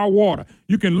our water.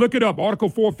 You can look it up. Article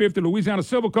 450 Louisiana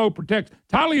Civil Code protects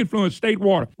tidally influenced state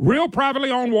water. Real privately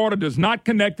owned water does not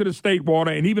connect to the state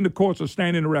water, and even the courts are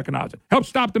standing to recognize it. Help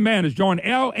stop the madness. Join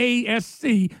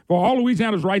LASC for all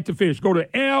Louisiana's right to fish. Go to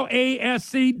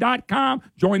LASC.com.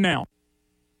 Join now.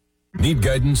 Need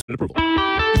guidance and approval.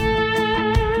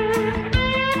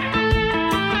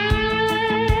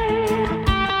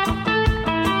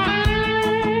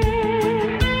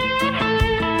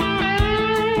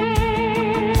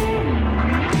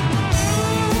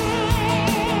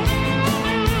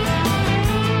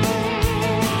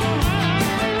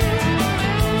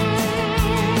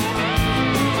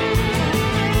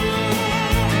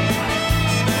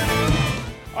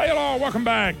 Welcome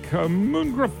back.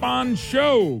 Moongrafone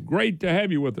Show. Great to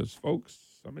have you with us, folks.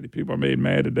 So many people are made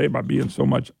mad today by being so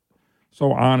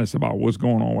honest about what's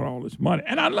going on with all this money.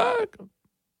 And let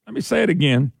me say it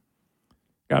again.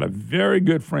 Got a very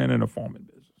good friend in the farming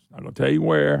business. I'm going to tell you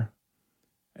where,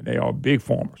 and they are big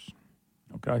farmers,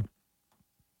 okay?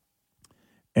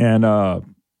 And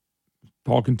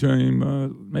talking to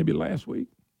him maybe last week,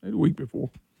 maybe the week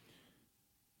before.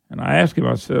 And I asked him,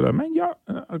 I said, man, y'all,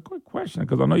 a quick question,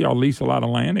 because I know y'all lease a lot of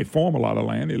land. They farm a lot of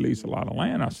land. They lease a lot of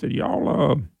land. I said,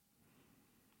 y'all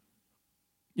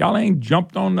ain't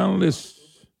jumped on none of this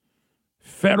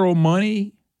federal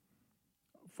money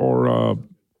for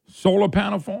solar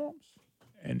panel farms?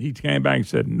 And he came back and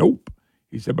said, nope.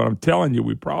 He said, but I'm telling you,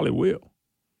 we probably will.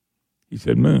 He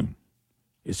said, Moon,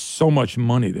 it's so much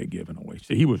money they're giving away.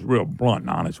 See, he was real blunt and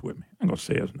honest with me. I'm going to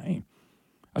say his name.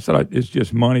 I said, it's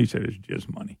just money. He said, it's just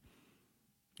money.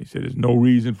 He said, there's no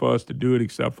reason for us to do it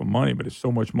except for money, but it's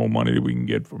so much more money that we can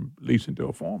get from leasing to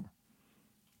a farmer.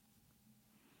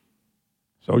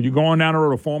 So you're going down the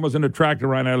road, a farmer's in the tractor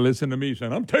right now, listen to me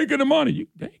saying, I'm taking the money. You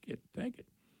take it.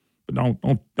 But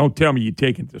don't tell me you're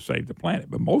taking it to save the planet.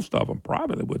 But most of them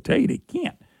privately will tell you they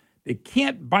can't. They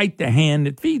can't bite the hand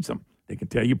that feeds them. They can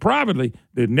tell you privately,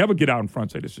 they'd never get out in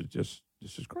front and say,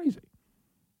 this is crazy.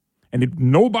 And if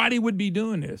nobody would be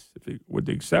doing this, with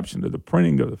the exception of the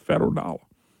printing of the federal dollar,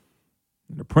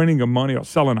 and the printing of money or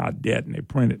selling our debt, and they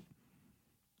print it,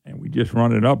 and we just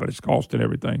run it up, and it's costing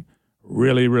everything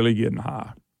really, really getting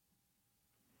high.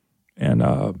 And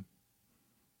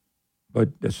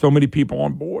but there's so many people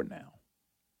on board now.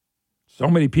 So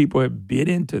many people have bid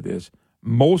into this.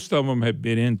 Most of them have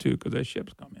bid into because their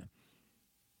ships come in.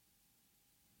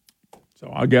 So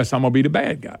I guess I'm going to be the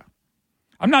bad guy.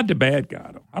 I'm not the bad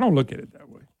guy, though. I don't look at it that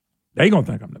way. They going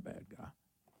to think I'm the bad guy.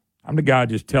 I'm the guy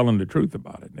just telling the truth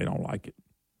about it, and they don't like it.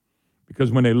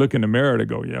 Because when they look in the mirror, they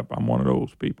go, yep, I'm one of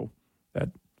those people that,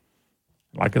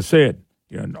 like I said,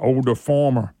 you're an older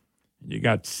farmer, and you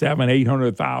got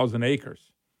 800,000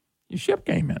 acres. Your ship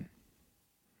came in.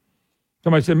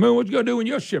 Somebody said, Moon, what you going to do when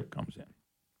your ship comes in?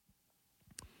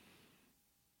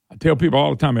 I tell people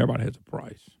all the time, everybody has a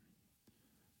price.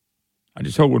 I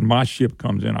just hope when my ship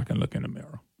comes in, I can look in the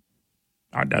mirror.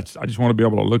 I just want to be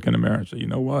able to look in the mirror and say, you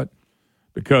know what?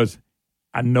 Because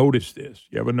I noticed this.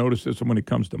 You ever notice this when it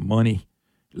comes to money?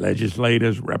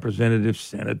 Legislators, representatives,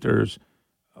 senators,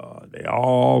 they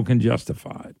all can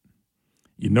justify it.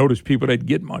 You notice people that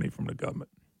get money from the government,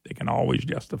 they can always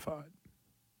justify it.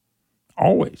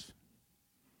 Always.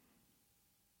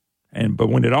 But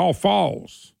when it all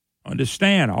falls,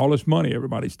 understand all this money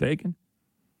everybody's taking,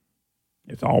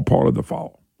 it's all part of the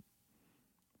fall.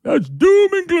 That's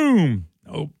doom and gloom.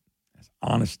 Nope. That's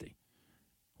honesty.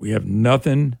 We have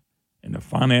nothing in the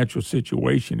financial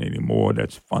situation anymore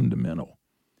that's fundamental.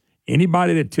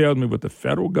 Anybody that tells me what the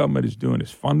federal government is doing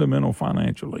is fundamental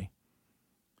financially,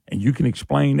 and you can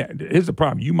explain that. Here's the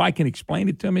problem. You might can explain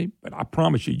it to me, but I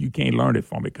promise you can't learn it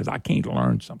from me because I can't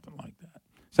learn something like that.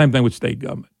 Same thing with state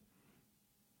government.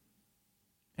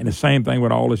 And the same thing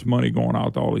with all this money going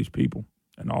out to all these people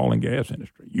in the oil and gas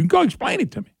industry. You can go explain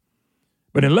it to me.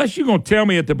 But unless you're going to tell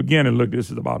me at the beginning, look, this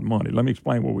is about money. Let me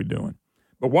explain what we're doing.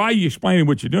 But why are you explaining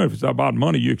what you're doing? If it's about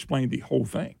money, you explain the whole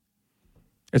thing.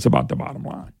 It's about the bottom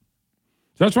line.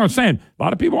 So that's what I'm saying. A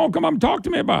lot of people won't come up and talk to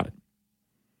me about it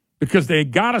because they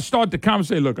got to start the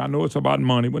conversation. Look, I know it's about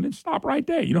money. Well, then stop right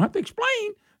there. You don't have to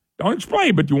explain. Don't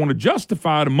explain, but you want to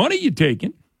justify the money you're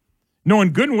taking,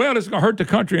 knowing good and well it's going to hurt the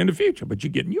country in the future, but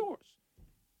you're getting yours.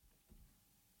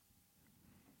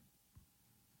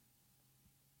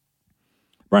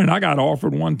 Brandon, I got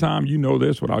offered one time, you know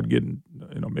this without getting,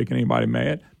 making anybody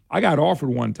mad. I got offered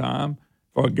one time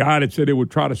for a guy that said they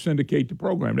would try to syndicate the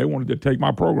program. They wanted to take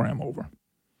my program over.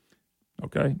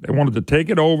 Okay? They wanted to take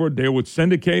it over. They would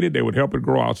syndicate it. They would help it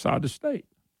grow outside the state.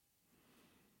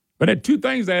 But there are two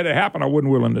things that had to happen I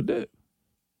wasn't willing to do.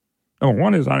 Number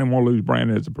one is I didn't want to lose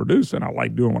Brandon as a producer, and I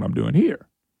like doing what I'm doing here.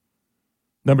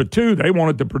 Number two, they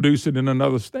wanted to produce it in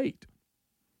another state.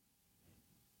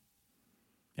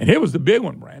 And here was the big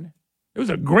one, Brandon. It was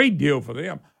a great deal for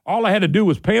them. All I had to do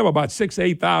was pay them about $6,000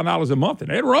 to $8,000 a month, and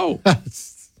they'd roll. I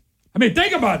mean,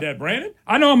 think about that, Brandon.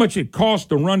 I know how much it costs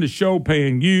to run the show,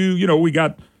 paying you. We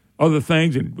got other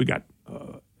things, and we got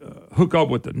hook up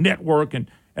with the network, and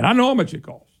I know how much it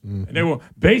costs. Mm-hmm. And they were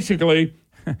basically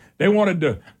they wanted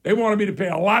me to pay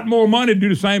a lot more money to do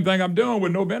the same thing I'm doing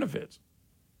with no benefits.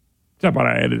 Except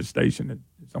I added a station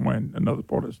somewhere in another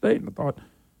part of the state, and I thought,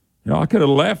 I could have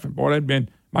left, and boy, that'd been.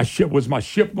 My ship going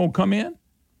to come in?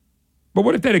 But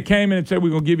what if they'd have came in and said,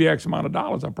 we're going to give you X amount of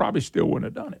dollars? I probably still wouldn't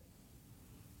have done it.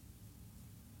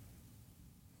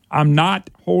 I'm not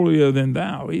holier than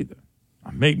thou either.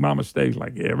 I make my mistakes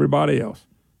like everybody else.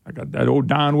 I got that old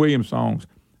Don Williams songs.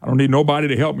 I don't need nobody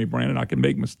to help me, Brandon. I can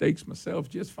make mistakes myself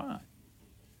just fine.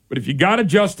 But if you got to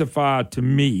justify to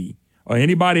me or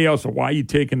anybody else or why you're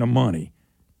taking the money,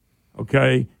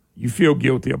 okay, you feel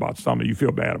guilty about something. You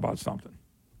feel bad about something.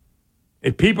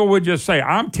 If people would just say,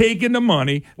 I'm taking the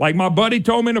money, like my buddy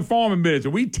told me in the farming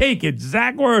business, we take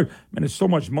exact word. Man, there's so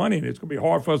much money in it, it's going to be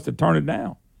hard for us to turn it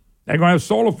down. They're going to have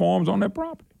solar farms on their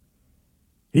property.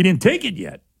 He didn't take it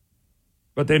yet.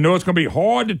 But they know it's going to be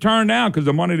hard to turn down because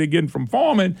the money they're getting from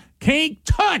farming can't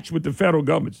touch what the federal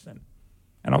government's sending.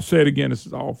 And I'll say it again, this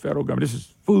is all federal government. This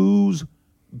is fool's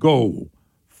gold.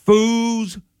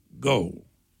 Fool's gold.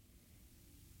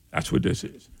 That's what this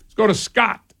is. Let's go to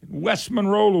Scott in West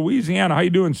Monroe, Louisiana. How you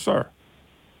doing, sir?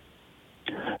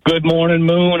 Good morning,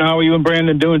 Moon. How are you and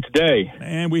Brandon doing today?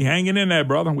 Man, we hanging in there,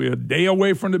 brother. We're a day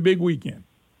away from the big weekend.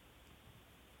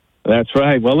 That's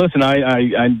right. Well, listen,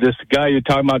 I this guy you're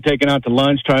talking about taking out to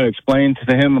lunch, trying to explain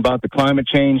to him about the climate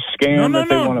change scam that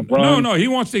they want to run. No, he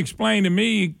wants to explain to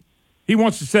me. He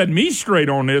wants to set me straight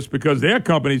on this because their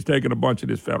company's taking a bunch of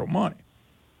this federal money.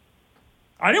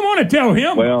 I didn't want to tell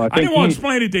him. Well, I didn't want to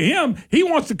explain it to him. He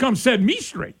wants to come set me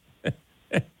straight.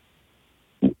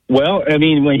 Well, I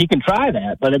mean, he can try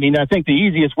that. But, I mean, I think the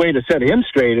easiest way to set him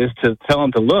straight is to tell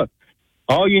him to look.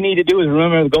 All you need to do is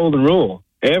remember the golden rule.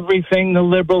 Everything the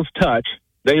liberals touch,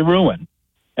 they ruin.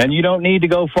 And you don't need to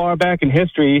go far back in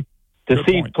history to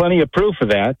see plenty of proof of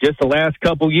that, just the last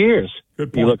couple years.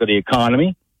 You look at the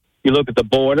economy. You look at the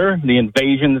border, the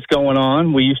invasion that's going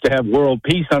on. We used to have world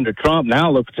peace under Trump. Now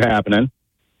look what's happening.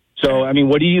 So, I mean,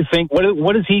 what do you think?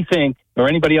 What does he think or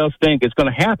anybody else think is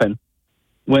going to happen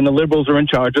when the liberals are in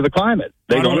charge of the climate?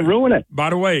 They're going to ruin it.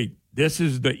 By the way, this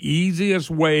is the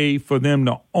easiest way for them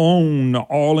to own the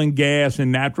oil and gas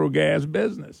and natural gas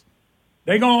business.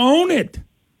 They're going to own it.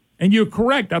 And you're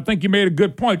correct. I think you made a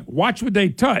good point. Watch what they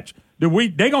touch. They're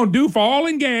going to do for oil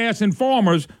and gas and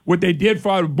farmers what they did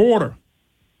for the border.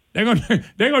 They're going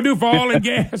to do for oil and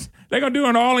gas. They're going to do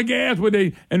in oil and gas what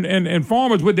they and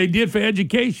farmers what they did for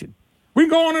education. We can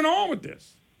go on and on with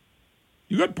this.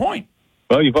 You got a point.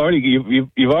 Well, you've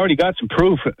already got some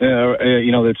proof.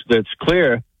 That's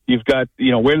clear. You've got,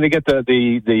 where do they get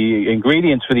the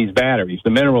ingredients for these batteries, the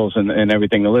minerals and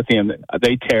everything, the lithium?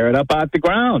 They tear it up out the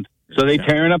ground. So they're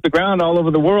tearing up the ground all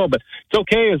over the world. But it's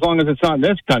okay as long as it's not in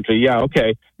this country. Yeah,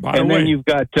 okay. Then you've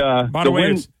got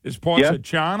it's parts of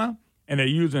China, and they're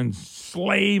using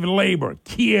slave labor,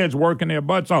 kids working their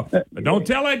butts off. But don't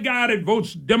tell that guy that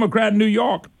votes Democrat in New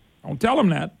York. Don't tell him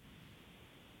that.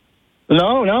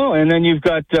 No, and then you've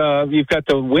got the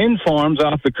wind farms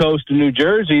off the coast of New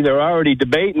Jersey. They're already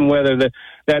debating whether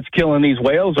that's killing these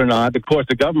whales or not. Of course,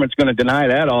 the government's going to deny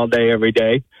that all day, every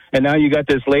day. And now you got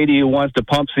this lady who wants to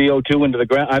pump CO2 into the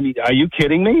ground. I mean, are you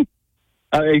kidding me?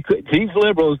 These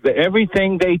liberals,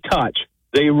 everything they touch,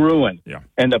 they ruin. Yeah.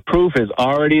 And the proof is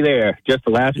already there. Just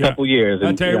the last couple years.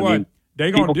 I tell you what,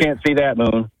 people can't see that,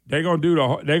 Moon. They're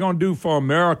gonna do for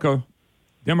America.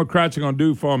 Democrats are going to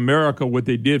do for America what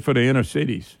they did for the inner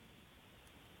cities.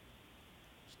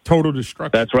 Total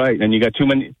destruction. That's right. And you got too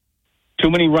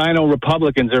many rhino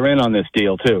Republicans are in on this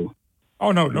deal, too.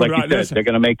 Oh, no. Like you said, listen, they're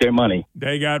going to make their money.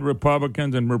 They got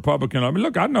Republicans and Republicans. I mean,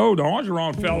 look, I know the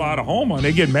Orgeron fell out of Homer, and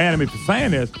they get mad at me for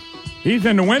saying this. He's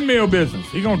in the windmill business.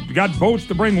 He got votes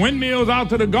to bring windmills out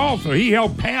to the Gulf, so he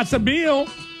helped pass a bill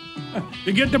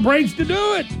to get the brakes to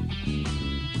do it.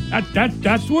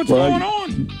 That's what's going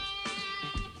on.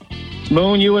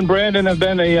 Moon, you and Brandon have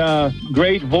been a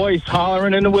great voice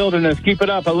hollering in the wilderness. Keep it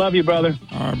up. I love you, brother.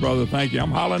 All right, brother. Thank you.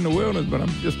 I'm hollering in the wilderness, but I'm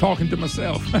just talking to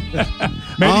myself.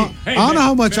 I don't know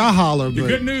how much I holler. The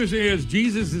good news is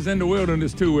Jesus is in the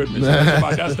wilderness, too, with me. So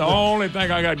that's the only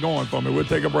thing I got going for me. We'll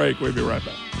take a break. We'll be right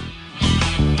back.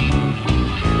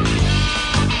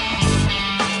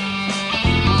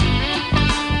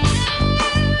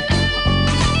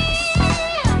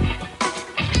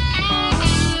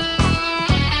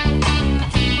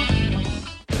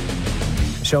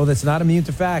 Show that's not immune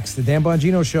to facts. The Dan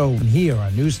Bongino Show here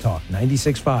on News Talk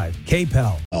 96.5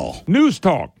 KPEL. News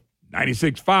Talk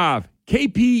 96.5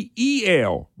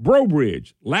 KPEL,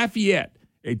 Brobridge, Lafayette,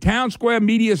 a Town Square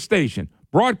media station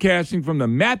broadcasting from the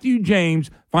Matthew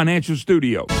James Financial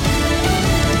Studio.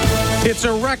 It's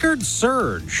a record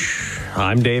surge.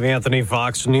 I'm Dave Anthony,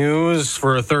 Fox News.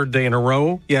 For a third day in a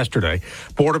row yesterday,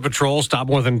 Border Patrol stopped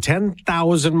more than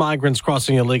 10,000 migrants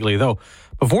crossing illegally, though.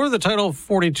 Before the Title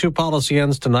 42 policy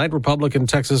ends tonight, Republican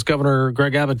Texas Governor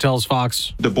Greg Abbott tells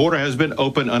Fox the border has been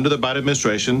open under the Biden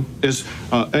administration, is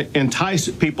entice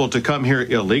people to come here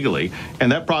illegally,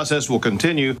 and that process will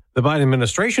continue. The Biden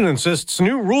administration insists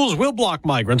new rules will block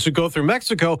migrants who go through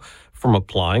Mexico from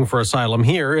applying for asylum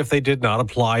here if they did not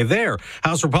apply there.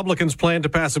 House Republicans plan to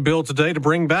pass a bill today to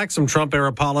bring back some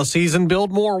Trump-era policies and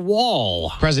build more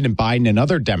wall. President Biden and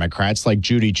other Democrats like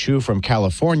Judy Chu from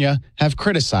California have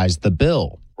criticized the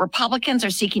bill. Republicans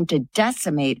are seeking to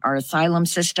decimate our asylum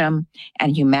system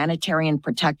and humanitarian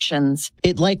protections.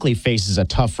 It likely faces a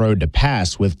tough road to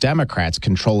pass with Democrats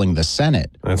controlling the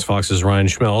Senate. That's Fox's Ryan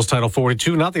Schmelz. Title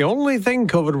 42, not the only thing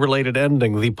COVID-related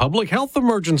ending. The public health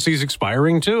emergency is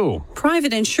expiring, too.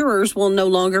 Private insurers will no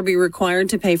longer be required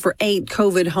to pay for 8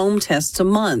 COVID home tests a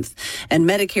month. And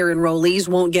Medicare enrollees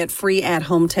won't get free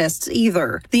at-home tests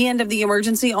either. The end of the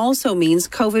emergency also means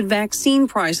COVID vaccine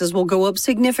prices will go up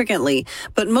significantly.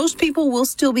 But most people will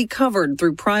still be covered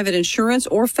through private insurance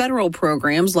or federal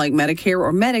programs like Medicare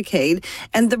or Medicaid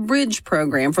and the Bridge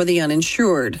program for the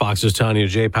uninsured. Fox's Tanya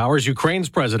J. Powers. Ukraine's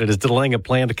president is delaying a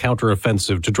planned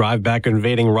counteroffensive to drive back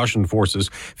invading Russian forces,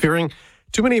 fearing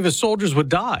too many of his soldiers would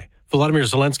die. Volodymyr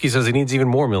Zelensky says he needs even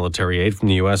more military aid from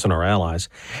the U.S. and our allies.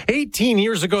 18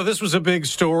 years ago, this was a big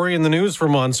story in the news for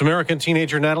months. American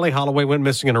teenager Natalie Holloway went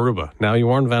missing in Aruba. Now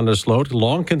Joran van der Sloot,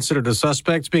 long considered a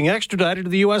suspect, is being extradited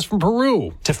to the U.S. from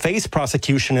Peru. To face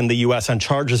prosecution in the U.S. on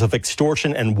charges of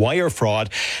extortion and wire fraud,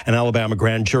 an Alabama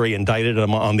grand jury indicted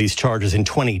him on these charges in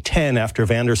 2010 after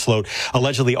van der Sloot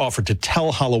allegedly offered to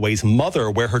tell Holloway's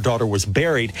mother where her daughter was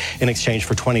buried in exchange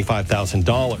for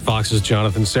 $25,000. Fox's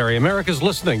Jonathan Seri. America's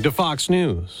listening to Fox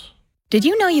News. Did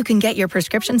you know you can get your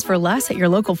prescriptions for less at your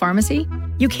local pharmacy?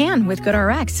 You can with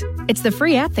GoodRx. It's the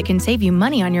free app that can save you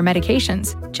money on your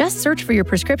medications. Just search for your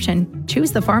prescription,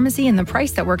 choose the pharmacy and the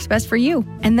price that works best for you,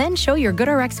 and then show your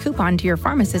GoodRx coupon to your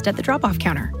pharmacist at the drop-off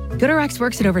counter. GoodRx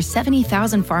works at over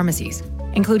 70,000 pharmacies,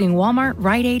 including Walmart,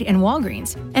 Rite Aid, and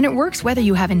Walgreens, and it works whether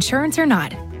you have insurance or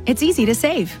not. It's easy to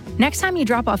save. Next time you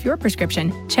drop off your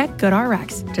prescription, check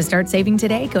GoodRx. To start saving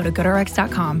today, go to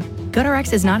GoodRx.com.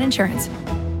 GoodRx is not insurance.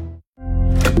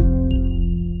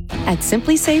 At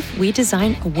SimpliSafe, we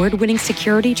design award-winning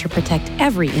security to protect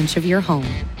every inch of your home.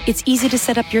 It's easy to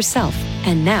set up yourself,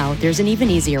 and now there's an even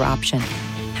easier option.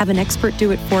 Have an expert do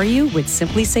it for you with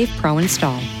SimpliSafe Pro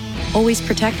Install. Always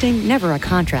protecting, never a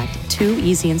contract. 2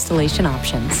 easy installation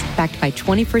options. Backed by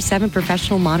 24/7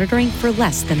 professional monitoring for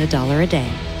less than $1 a day.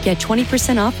 Get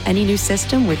 20% off any new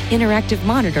system with interactive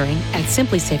monitoring at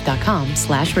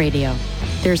simplisafe.com/radio.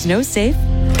 There's no safe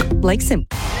like Simple.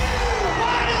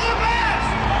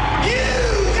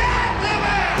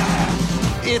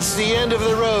 It's the end of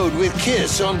the road with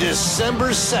KISS on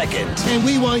December 2nd. And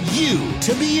we want you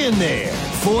to be in there.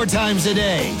 4 times a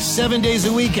day, 7 days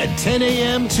a week at 10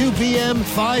 a.m., 2 p.m.,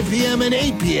 5 p.m., and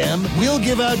 8 p.m. We'll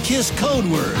give out KISS code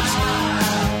words.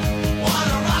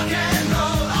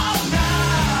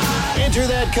 Enter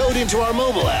that code into our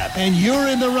mobile app, and you're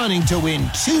in the running to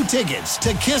win 2 tickets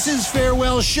to KISS's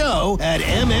farewell show at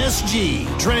MSG.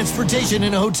 Transportation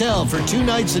and a hotel for 2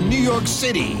 nights in New York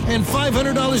City, and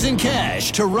 $500 in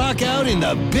cash to rock out in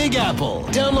the Big Apple.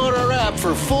 Download our app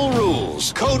for full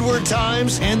rules, code word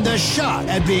times, and the shot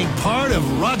at being part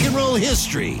of rock and roll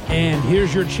history. And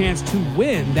here's your chance to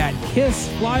win that KISS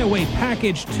Flyaway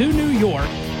package to New York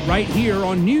right here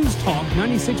on News Talk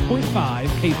 96.5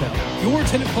 KPEL. Your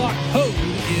 10 o'clock code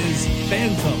is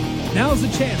Phantom. Now's the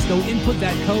chance. Go input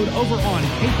that code over on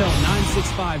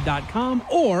KPEL965.com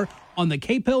or on the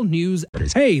KPEL News.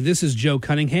 Hey, this is Joe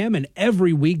Cunningham, and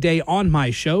every weekday on my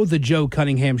show, The Joe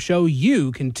Cunningham Show,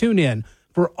 you can tune in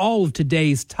for all of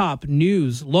today's top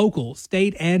news, local,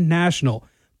 state, and national,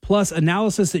 plus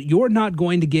analysis that you're not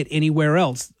going to get anywhere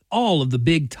else. All of the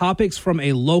big topics from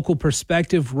a local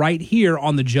perspective right here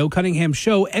on the Joe Cunningham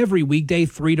Show every weekday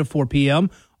 3 to 4 p.m.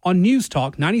 on News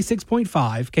Talk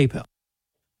 96.5 KPEL.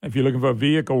 If you're looking for a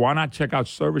vehicle, why not check out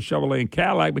Service Chevrolet and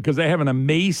Cadillac, because they have an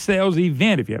Amaze sales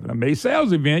event. If you have an Amaze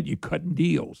sales event, you're cutting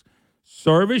deals.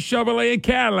 Service Chevrolet and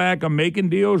Cadillac are making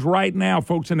deals right now,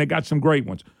 folks, and they got some great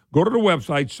ones. Go to the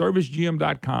website,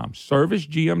 servicegm.com,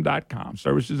 servicegm.com.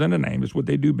 Service is in the name. It's what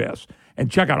they do best.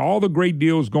 And check out all the great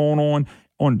deals going on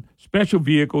special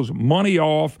vehicles, money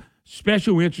off,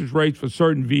 special interest rates for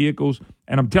certain vehicles.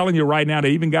 And I'm telling you right now,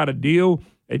 they even got a deal.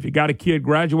 If you got a kid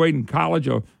graduating college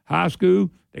or high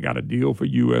school, they got a deal for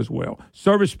you as well.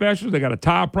 Service specials, they got a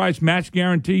tire price match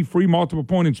guarantee, free multiple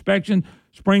point inspection,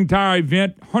 spring tire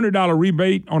event, $100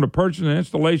 rebate on the purchase and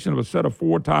installation of a set of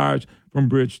 4 tires from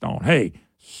Bridgestone. Hey,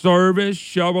 Service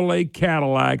Chevrolet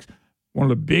Cadillacs, one of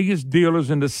the biggest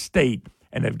dealers in the state,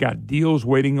 and they've got deals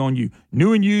waiting on you.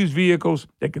 New and used vehicles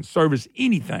that can service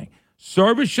anything.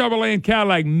 Service Chevrolet and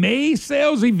Cadillac May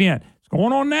sales event. It's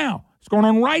going on now. It's going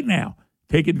on right now.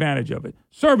 Take advantage of it.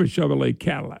 Service Chevrolet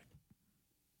Cadillac.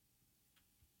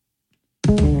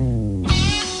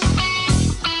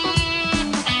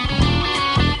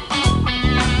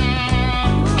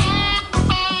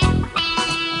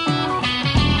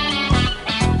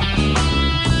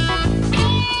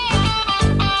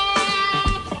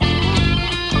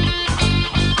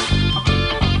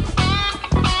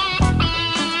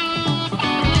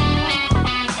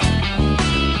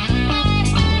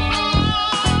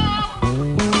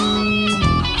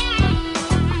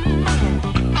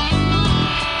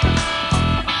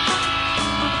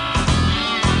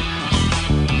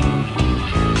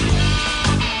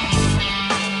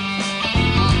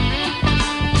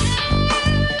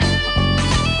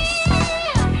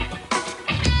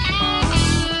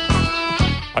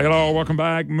 Hi, hello. Welcome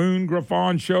back. Moon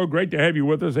Griffon Show. Great to have you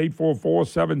with us.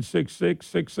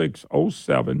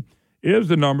 844-766-6607 is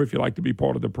the number if you'd like to be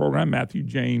part of the program. Matthew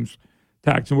James,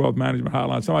 Tax and Wealth Management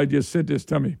Hotline. Somebody just sent this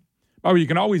to me. Oh, you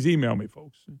can always email me,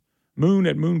 folks.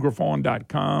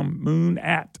 moon@moongriffon.com.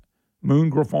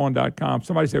 moon@moongriffon.com.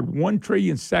 Somebody said 1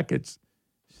 trillion seconds,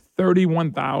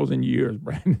 31,000 years,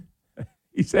 Brandon.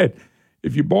 He said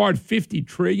if you borrowed 50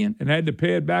 trillion and had to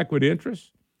pay it back with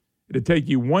interest, it'd take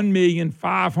you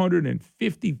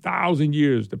 1,550,000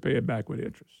 years to pay it back with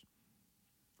interest.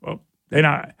 Well,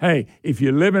 hey, if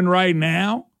you're living right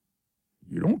now,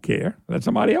 you don't care. Let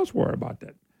somebody else worry about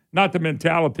that. Not the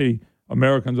mentality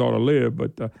Americans ought to live,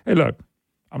 but hey, look,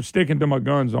 I'm sticking to my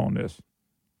guns on this.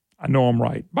 I know I'm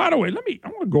right. By the way, I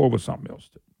want to go over something else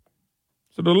too.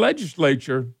 So the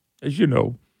legislature, as you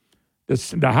know,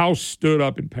 the House stood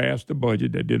up and passed a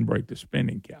budget that didn't break the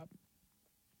spending cap.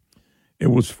 It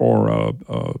was for,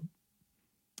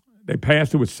 they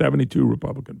passed it with 72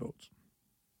 Republican votes.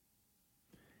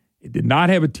 It did not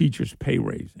have a teacher's pay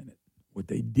raise in it. What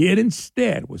they did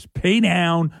instead was pay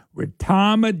down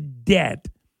retirement debt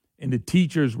in the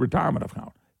teacher's retirement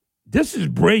account. This is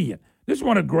brilliant. This is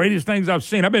one of the greatest things I've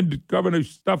seen. I've been covering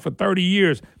this stuff for 30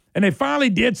 years, and they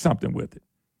finally did something with it.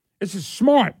 This is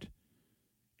smart.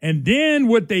 And then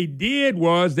what they did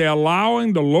was they're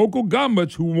allowing the local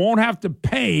governments who won't have to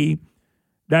pay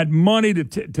that money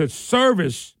to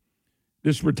service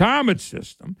this retirement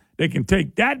system, they can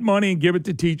take that money and give it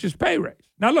to teachers' pay raise.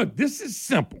 Now, look, this is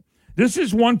simple. This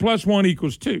is 1 + 1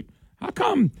 = 2. How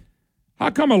come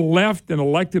a left and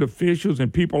elected officials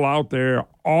and people out there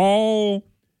all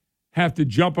have to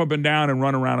jump up and down and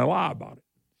run around and lie about it?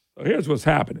 So here's what's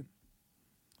happening.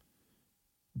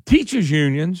 Teachers'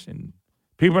 unions and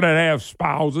people that have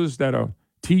spouses that are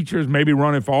teachers, maybe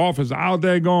running for office, out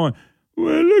there going,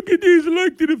 well, look at these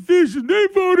elected officials. They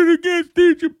voted against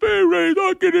teacher pay raise.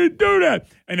 How can they do that?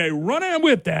 And they run in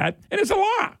with that, and it's a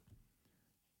lie.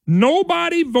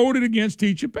 Nobody voted against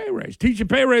teacher pay raise. Teacher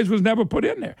pay raise was never put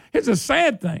in there. It's a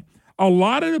sad thing. A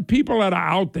lot of the people that are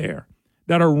out there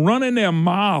that are running their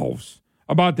mouths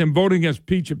about them voting against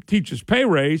teachers pay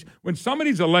raise, when some of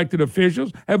these elected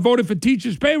officials have voted for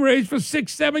teachers pay raise for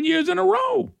 6-7 years in a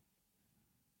row.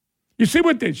 You see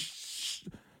what they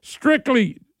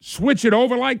strictly switch it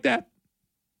over like that?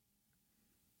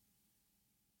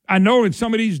 I know in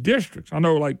some of these districts, I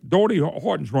know like Doherty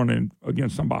Horton's running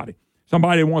against somebody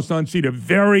that wants to unseat a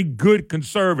very good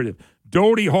conservative.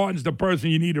 Doherty Horton's the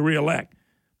person you need to reelect.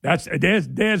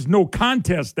 There's no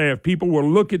contest there if people will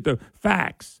look at the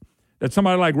facts that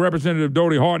somebody like Representative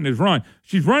Doherty Horton is run.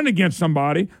 She's running against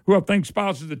somebody who I think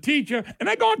spouses a teacher, and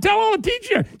they're going to tell all the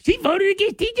teacher, she voted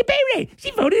against teacher pay raise.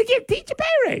 She voted against teacher pay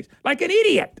raise, like an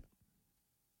idiot.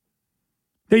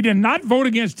 They did not vote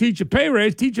against teacher pay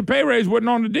raise. Teacher pay raise wasn't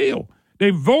on the deal.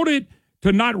 They voted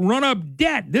to not run up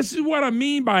debt. This is what I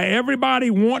mean by everybody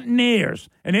wanting theirs.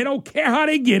 And they don't care how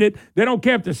they get it. They don't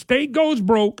care if the state goes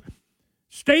broke.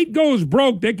 State goes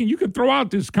broke, you can throw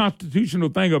out this constitutional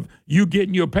thing of you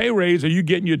getting your pay raise or you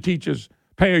getting your teacher's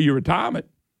pay or your retirement.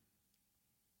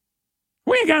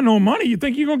 We ain't got no money. You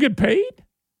think you're going to get paid?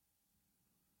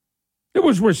 It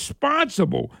was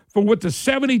responsible for what the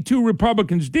 72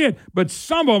 Republicans did, but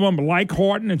some of them, like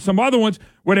Horton and some other ones,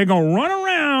 where they're going to run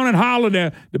around and holler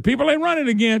at the people they're running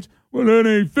against, well, that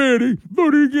ain't fair. They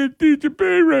voted against teacher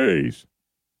pay raise.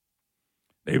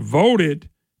 They voted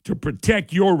to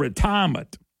protect your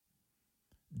retirement.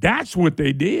 That's what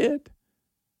they did.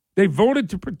 They voted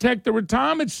to protect the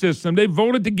retirement system. They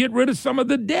voted to get rid of some of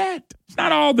the debt. It's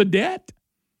not all the debt.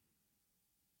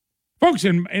 Folks,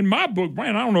 in my book,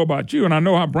 Brandon, I don't know about you, and I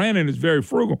know how Brandon is very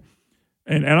frugal,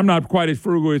 and I'm not quite as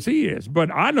frugal as he is,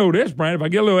 but I know this, Brandon, if I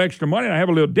get a little extra money and I have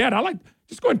a little debt, I like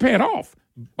just go ahead and pay it off.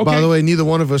 Okay? By the way, neither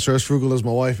one of us are as frugal as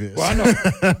my wife is. Well, I know.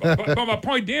 but my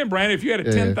point then, Brandon, if you had a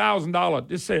 $10,000,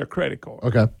 just say a credit card.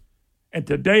 Okay. And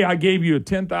today I gave you a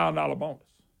 $10,000 bonus.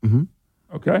 Mm-hmm.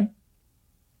 Okay?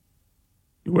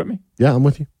 You with me? Yeah, I'm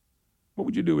with you. What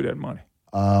would you do with that money?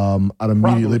 I'd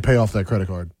immediately pay off that credit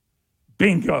card.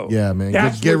 Bingo. Yeah, man.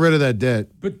 Get rid of that debt.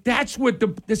 But that's what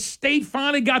the state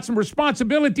finally got some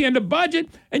responsibility in the budget,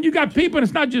 and you got people, and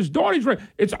it's not just Doherty's rate,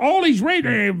 it's all these rates.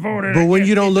 But when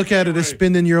you don't look at it as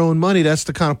spending your own money, that's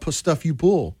the kind of stuff you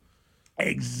pull.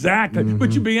 Exactly. Mm-hmm.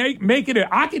 But you be making it,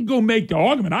 I could go make the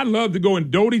argument. I'd love to go in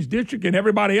Doherty's district and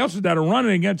everybody else's that are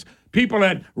running against people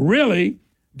that really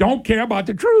don't care about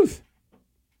the truth.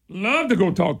 Love to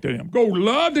go talk to them.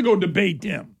 Love to go debate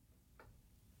them.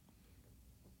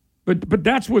 But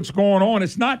that's what's going on.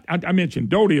 It's not, I mentioned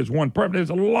Doherty as one person. There's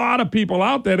a lot of people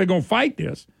out there that are going to fight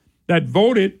this, that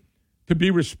voted to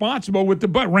be responsible with the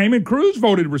budget. Raymond Cruz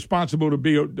voted responsible to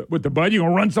be with the budget. You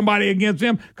going to run somebody against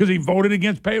him because he voted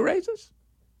against pay raises?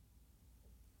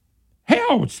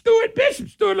 Hell, Stuart Bishop,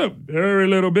 very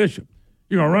little Bishop.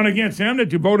 You going to run against him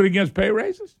that you voted against pay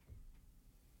raises?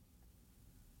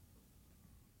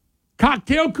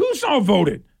 Cocktail Couson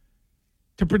voted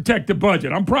to protect the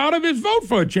budget. I'm proud of his vote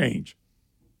for a change.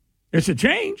 It's a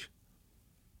change.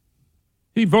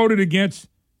 He voted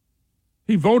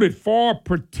for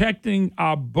protecting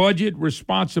our budget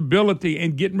responsibility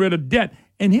and getting rid of debt.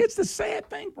 And here's the sad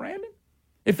thing, Brandon.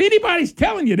 If anybody's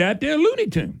telling you that, they're a Looney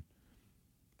Tune.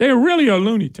 They're really a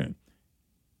Looney Tune.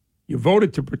 You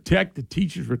voted to protect the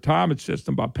teachers' retirement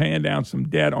system by paying down some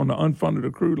debt on the unfunded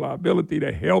accrued liability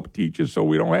to help teachers so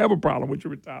we don't have a problem with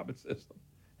your retirement system.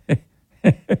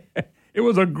 It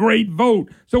was a great vote.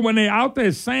 So when they're out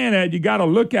there saying that, you got to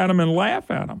look at them and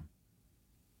laugh at them.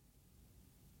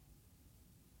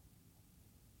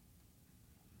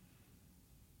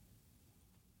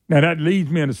 Now, that leads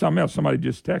me into something else. Somebody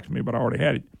just texted me, but I already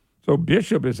had it. So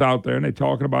Bishop is out there, and they're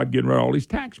talking about getting rid of all these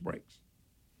tax breaks.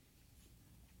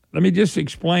 Let me just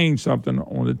explain something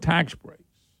on the tax breaks.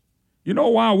 You know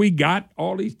why we got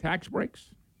all these tax breaks?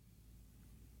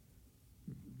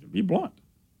 To be blunt.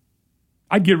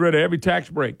 I'd get rid of every tax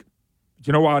break. But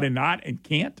you know why they're not and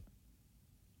can't?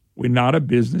 We're not a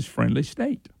business-friendly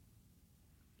state.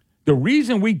 The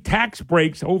reason we tax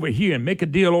breaks over here and make a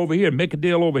deal over here and make a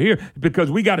deal over here is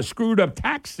because we got a screwed up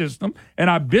tax system and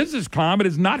our business climate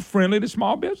is not friendly to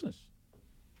small business.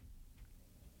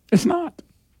 It's not.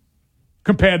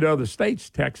 Compared to other states,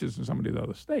 Texas and some of these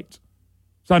other states.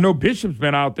 So I know Bishop's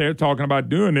been out there talking about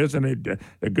doing this and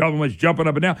the government's jumping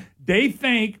up and down. They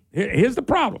think, here's the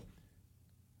problem.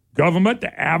 Government,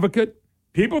 the advocate,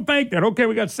 people think that, okay,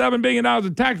 we got $7 billion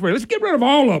in tax breaks. Let's get rid of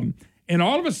all of them. And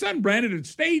all of a sudden, Brandon, the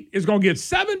state is going to get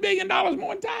 $7 billion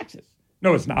more in taxes.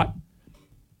 No, it's not.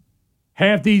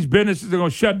 Half these businesses are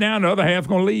going to shut down. The other half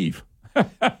going to leave.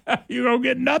 You're going to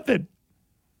get nothing.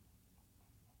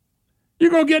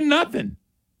 You're going to get nothing.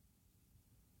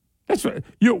 That's what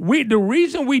the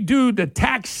reason we do the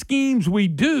tax schemes we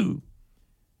do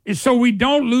is so we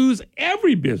don't lose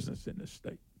every business in this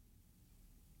state.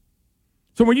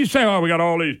 So when you say, oh, we got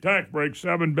all these tax breaks,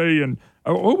 $7 billion,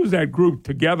 what was that group,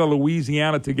 Together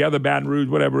Louisiana, Together Baton Rouge,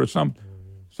 whatever, or some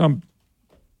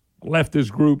leftist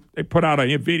group, they put out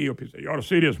a video. People say, you ought to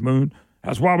see this, Moon.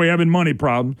 That's why we're having money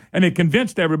problems. And they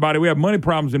convinced everybody we have money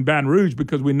problems in Baton Rouge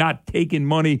because we're not taking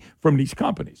money from these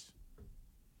companies.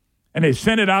 And they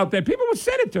sent it out there. People would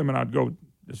send it to them, and I'd go,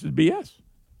 this is BS.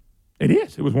 It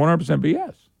is. It was 100%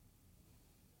 BS.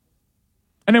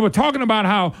 And they were talking about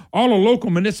how all the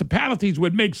local municipalities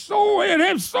would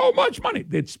have so much money.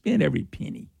 They'd spend every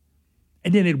penny.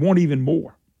 And then it won't even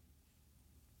more.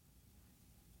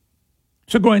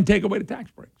 So go ahead and take away the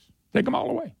tax breaks. Take them all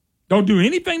away. Don't do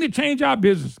anything to change our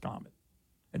business climate.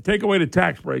 And take away the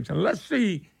tax breaks. And let's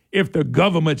see if the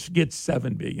government gets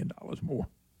 $7 billion more.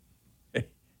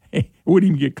 It wouldn't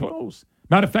even get close.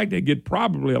 Matter of fact, they'd get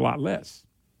probably a lot less.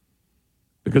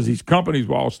 Because these companies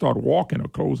will all start walking or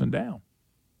closing down.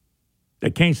 They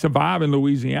can't survive in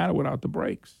Louisiana without the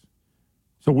breaks.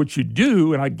 So what you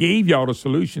do, and I gave y'all the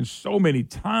solution so many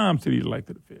times to these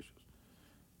elected officials,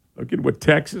 look at what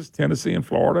Texas, Tennessee, and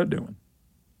Florida are doing.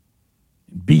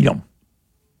 And beat them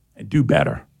and do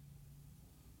better.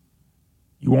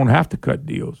 You won't have to cut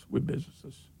deals with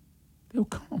businesses. They'll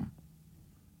come.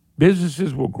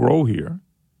 Businesses will grow here.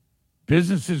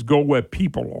 Businesses go where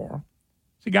people are.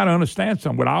 So you got to understand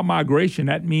something. Without migration,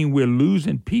 that means we're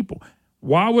losing people.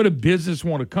 Why would a business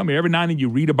want to come here? Every now and then you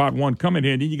read about one coming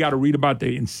here, and then you got to read about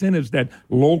the incentives that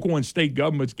local and state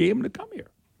governments gave them to come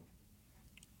here.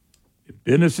 If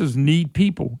businesses need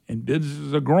people and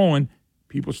businesses are growing,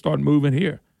 people start moving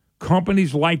here.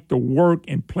 Companies like to work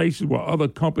in places where other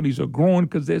companies are growing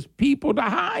because there's people to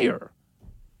hire.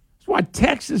 That's why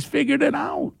Texas figured it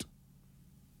out.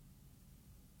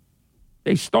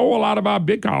 They stole a lot of our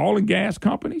big oil and gas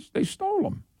companies. They stole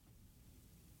them.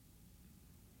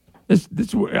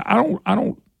 I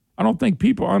don't think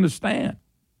people understand.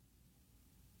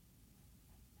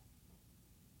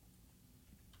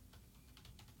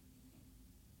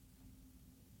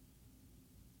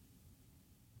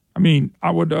 I mean,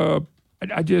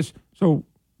 so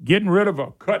getting rid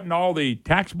of cutting all the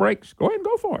tax breaks, go ahead and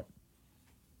go for it.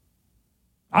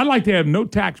 I'd like to have no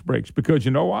tax breaks because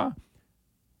you know why?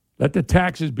 Let the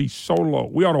taxes be so low.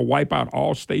 We ought to wipe out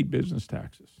all state business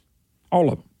taxes, all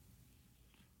of them.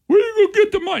 Where are you going to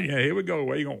get the money? Yeah, here we go.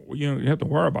 Where you going? You have to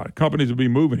worry about it. Companies will be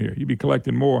moving here. You'll be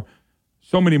collecting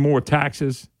so many more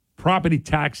taxes, property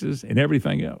taxes, and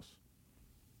everything else.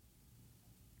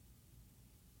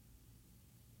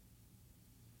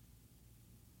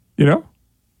 You know?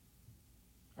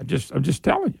 I'm just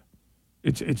telling you.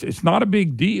 It's not a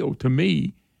big deal to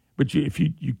me, but if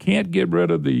you can't get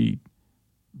rid of the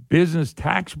business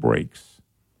tax breaks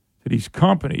to these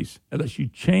companies unless you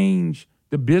change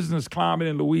the business climate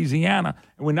in Louisiana,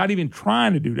 and we're not even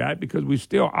trying to do that because we're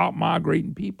still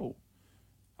out-migrating people.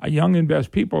 Our young and best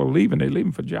people are leaving. They're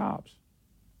leaving for jobs.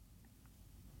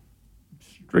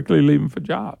 Strictly leaving for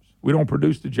jobs. We don't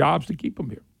produce the jobs to keep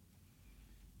them here.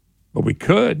 But we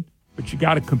could, but you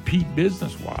got to compete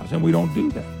business-wise, and we don't do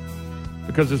that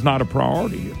because it's not a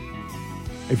priority here.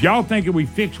 If y'all thinking we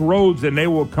fix roads and they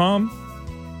will come,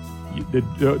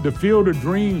 the Field of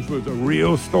Dreams was a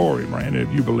real story, Brandon,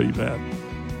 if you believe that.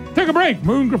 Take a break.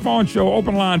 Moon Griffon Show,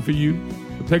 open line for you.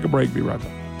 We'll take a break. Be right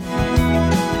back.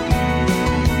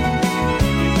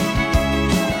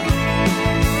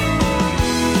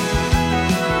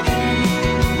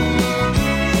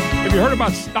 Have you heard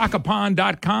about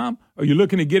stockapond.com? Are you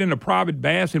looking to get into private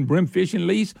bass and brim fishing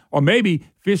lease? Or maybe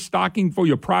fish stocking for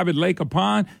your private lake or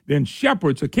pond? Then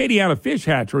Shepherd's Acadiana Fish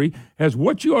Hatchery has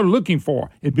what you are looking for.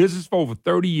 In business for over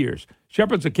 30 years.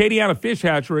 Shepherd's Acadiana Fish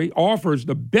Hatchery offers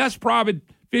the best private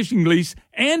fishing lease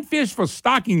and fish for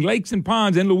stocking lakes and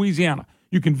ponds in Louisiana.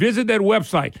 You can visit that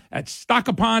website at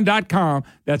stockapond.com.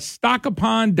 That's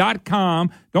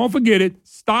stockapond.com. Don't forget it,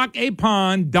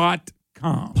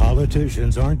 stockapond.com.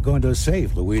 Politicians aren't going to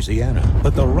save Louisiana,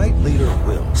 but the right leader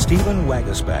will. Stephen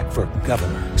Waguespack for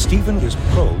governor. Stephen is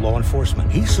pro-law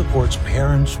enforcement. He supports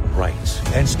parents' rights.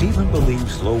 And Stephen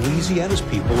believes Louisiana's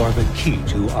people are the key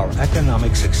to our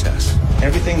economic success.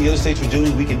 Everything the other states are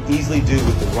doing, we can easily do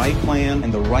with the right plan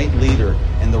and the right leader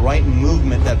and the right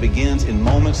movement that begins in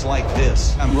moments like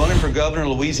this. I'm running for governor of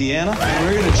Louisiana, and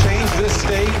we're going to change this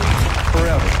state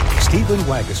forever. Stephen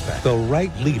Waguespack, the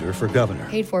right leader for governor.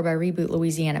 Paid for by Reboot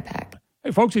Louisiana PAC.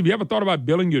 Hey, folks, have you ever thought about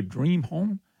building your dream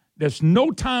home? There's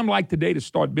no time like today to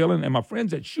start building, and my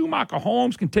friends at Schumacher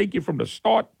Homes can take you from the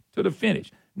start to the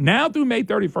finish. Now through May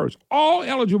 31st, all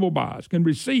eligible buyers can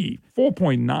receive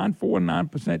 4.949%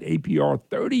 APR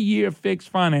 30-year fixed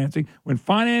financing when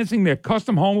financing their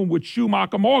custom home with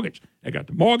Schumacher Mortgage. They got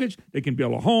the mortgage. They can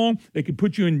build a home. They can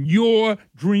put you in your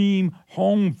dream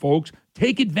home, folks.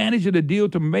 Take advantage of the deal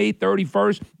to May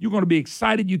 31st. You're going to be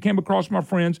excited you came across my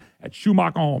friends at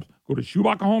Schumacher Homes. Go to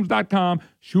SchumacherHomes.com,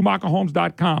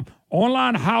 SchumacherHomes.com.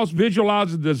 Online house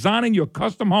visualizer designing your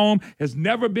custom home has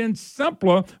never been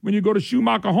simpler when you go to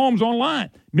Schumacher Homes online.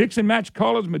 Mix and match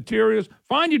colors, materials,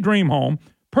 find your dream home,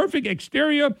 perfect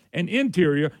exterior and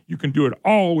interior. You can do it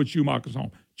all with Schumacher's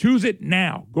Home. Choose it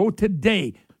now. Go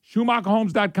today.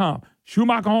 SchumacherHomes.com.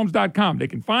 SchumacherHomes.com. They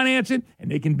can finance it and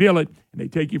they can bill it, and they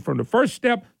take you from the first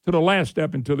step to the last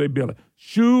step until they bill it.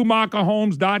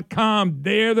 SchumacherHomes.com.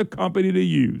 They're the company to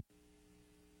use.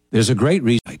 There's a great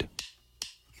reason.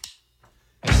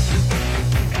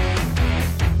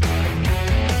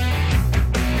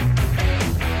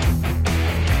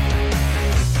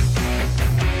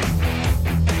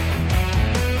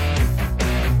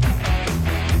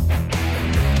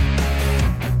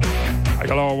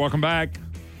 Hello, welcome back.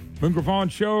 Moon Griffon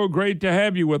Show, great to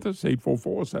have you with us.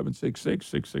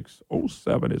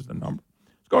 844-766-6607 is the number.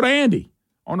 Let's go to Andy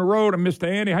on the road. And Mr.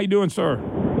 Andy, how you doing, sir?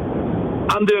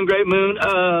 I'm doing great, Moon.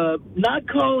 Not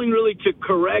calling really to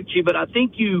correct you, but I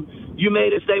think you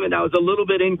made a statement that was a little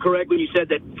bit incorrect when you said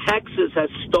that Texas has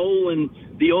stolen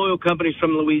the oil companies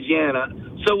from Louisiana.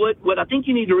 So what I think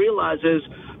you need to realize is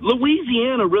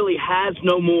Louisiana really has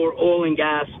no more oil and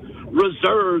gas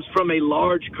reserves from a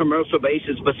large commercial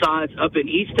basis besides up in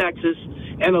East Texas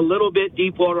and a little bit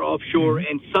deep water offshore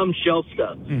and some shelf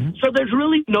stuff. So there's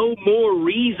really no more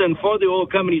reason for the oil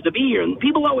companies to be here. And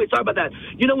people always talk about that.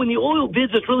 You know, when the oil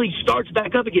business really starts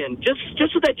back up again, just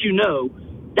so that you know,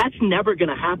 that's never going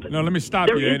to happen. No, let me stop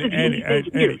you, Andy.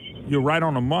 You're right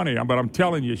on the money, but I'm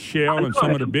telling you, Shell and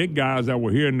some of the big guys that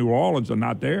were here in New Orleans are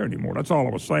not there anymore. That's all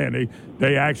I was saying.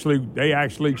 They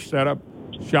actually set up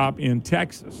shop in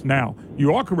Texas. Now,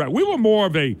 you are correct. We were more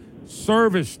of a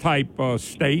service type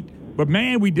state, but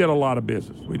man, we did a lot of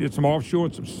business. We did some offshore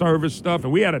and some service stuff,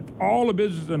 and we had all the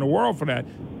business in the world for that.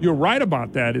 You're right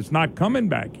about that. It's not coming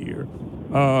back here.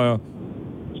 But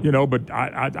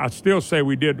I still say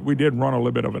we did run a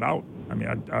little bit of it out. I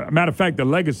mean, matter of fact, the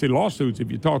legacy lawsuits,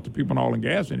 if you talk to people in the oil and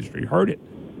gas industry, heard it.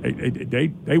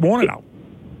 They want it out.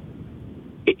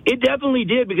 It definitely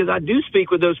did, because I do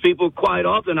speak with those people quite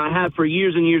often. I have for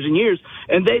years and years and years.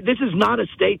 And this is not a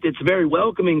state that's very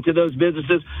welcoming to those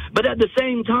businesses. But at the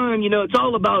same time, it's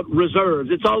all about reserves.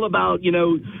 It's all about,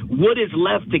 what is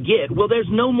left to get. Well, there's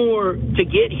no more to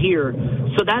get here.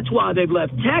 So that's why they've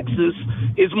left. Texas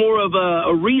is more of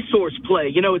a resource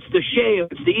play. It's the shale,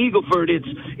 it's the Eagle Ford,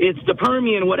 it's the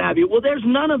Permian, what have you. Well, there's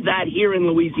none of that here in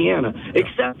Louisiana,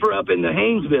 except for up in the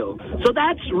Haynesville. So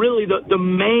that's really the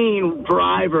main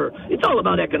driver. It's all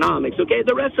about economics, okay?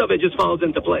 The rest of it just falls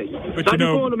into place. But so I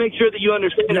just want to make sure that you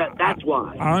understand that's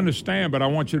why. I understand, but I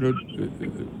want you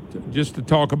to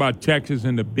talk about Texas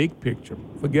in the big picture.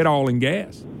 Forget oil and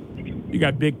gas. You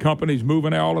got big companies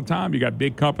moving there all the time. You got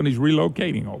big companies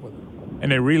relocating over there.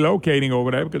 And they're relocating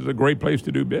over there because it's a great place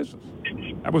to do business.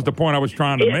 That was the point I was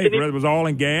trying to make. Whether it was oil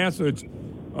and gas or it's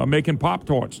making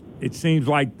Pop-Tarts. It seems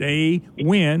like they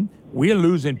win. We're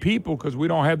losing people because we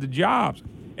don't have the jobs.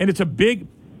 And it's the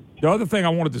other thing I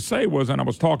wanted to say was, and I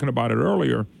was talking about it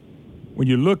earlier, when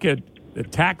you look at the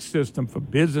tax system for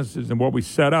businesses and what we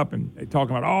set up, and they're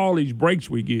talking about all these breaks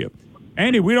we give.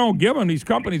 Andy, we don't give them. These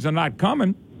companies are not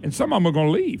coming, and some of them are going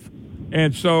to leave.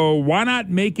 And so why not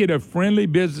make it a friendly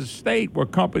business state where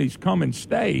companies come and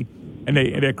stay, and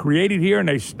they're created here and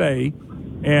they stay,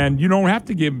 and you don't have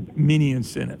to give many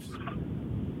incentives.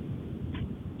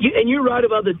 And you're right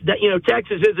about that.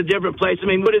 Texas is a different place. I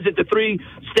mean, what is it? The three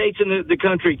states in the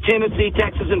country, Tennessee,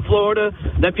 Texas, and Florida,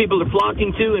 that people are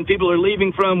flocking to, and people are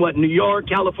leaving from, New York,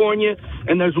 California,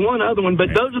 and there's one other one. But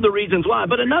those are the reasons why.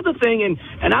 But another thing,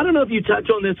 and I don't know if you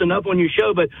touch on this enough on your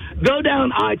show, but go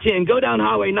down I-10, go down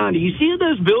Highway 90. You see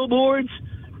those billboards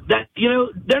that,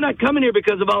 they're not coming here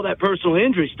because of all that personal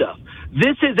injury stuff.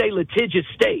 This is a litigious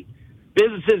state.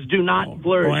 Businesses do not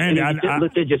flourish Andy, in a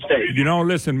litigious state. You don't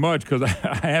listen much because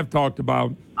I have talked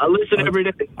about. I listen every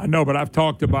day. I know, but I've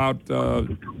talked about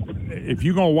if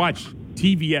you're going to watch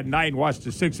TV at night and watch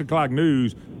the 6 o'clock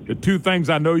news, the two things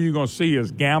I know you're going to see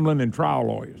is gambling and trial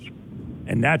lawyers.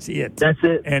 And that's it. That's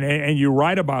it. And you're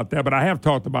right about that, but I have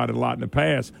talked about it a lot in the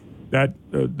past, that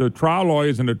the trial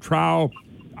lawyers and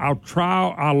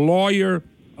our lawyer,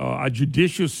 our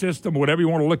judicial system, whatever you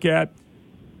want to look at,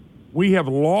 we have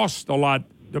lost a lot.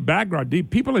 The background,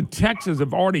 people in Texas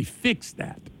have already fixed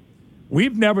that.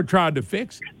 We've never tried to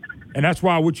fix it. And that's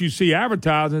why what you see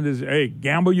advertising is, hey,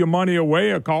 gamble your money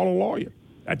away or call a lawyer.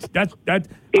 I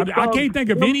can't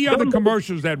think of any other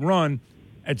commercials that run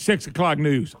at 6 o'clock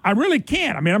news. I really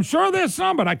can't. I mean, I'm sure there's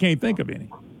some, but I can't think of any.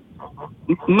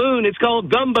 Moon, it's called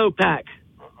Gumbo Pack.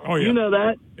 Oh, yeah. You know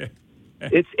that? Yeah.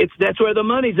 That's where the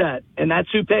money's at, and that's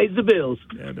who pays the bills.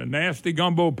 Yeah, the nasty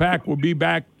Gumbo Pack will be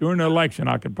back during the election,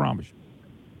 I can promise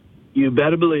you. You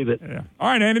better believe it. Yeah. All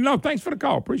right, Andy. No, thanks for the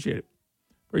call. Appreciate it.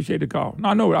 Appreciate the call. No,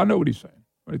 I know what he's saying.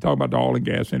 When they talk about the oil and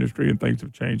gas industry and things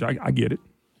have changed, I get it.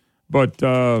 But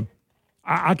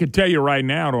I can tell you right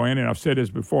now, though, Andy, and I've said this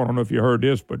before, I don't know if you heard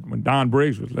this, but when Don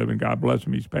Briggs was living, God bless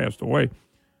him, he's passed away.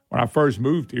 When I first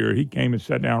moved here, he came and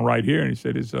sat down right here, and he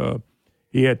said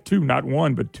he had two, not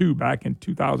one, but two back in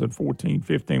 2014,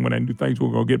 15, when they knew things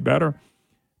were going to get better.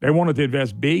 They wanted to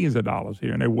invest billions of dollars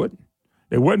here, and they wouldn't.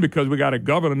 They wouldn't because we got a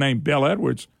governor named Bill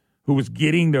Edwards who was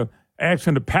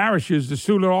asking the parishes to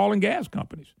sue the oil and gas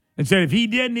companies and said if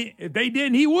they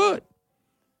didn't, he would.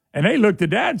 And they looked at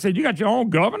that and said, you got your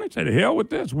own governor? Said, the hell with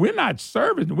this. We're not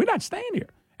staying here.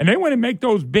 And they went and make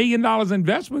those $1 billion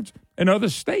investments in other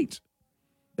states.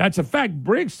 That's a fact.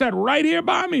 Briggs sat right here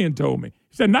by me and told me.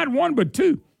 He said, not one, but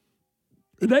two.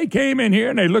 They came in here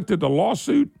and they looked at the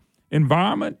lawsuit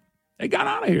environment. They got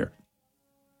out of here.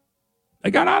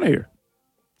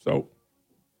 So,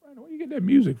 where you get that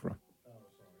music from?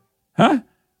 Huh?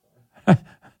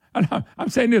 I'm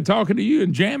sitting there talking to you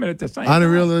and jamming at the same time. I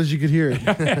didn't realize you could hear it.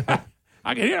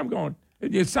 I can hear them going.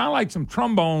 It sounds like some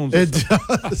trombones. Or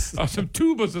some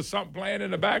tubas or something playing in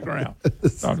the background.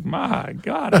 Thought, my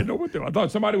God, I know what I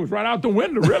thought somebody was right out the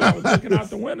window. Really, I was looking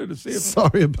out the window to see if.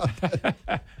 Sorry about that.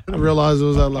 I didn't realize it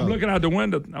was that loud. I'm looking out the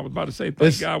window. I was about to say,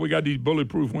 thank God we got these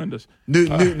bulletproof windows.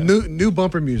 New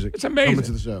bumper music. It's amazing. Coming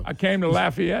to the show. I came to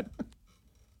Lafayette,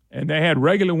 and they had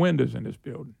regular windows in this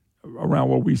building around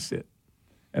where we sit.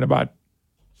 And about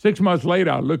 6 months later,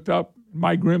 I looked up.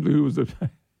 Mike Grimsley, who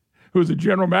was the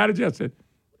general manager, I said,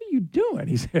 what are you doing?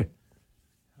 He said,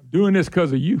 I'm doing this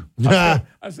because of you.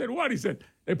 I said, what? He said,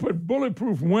 they put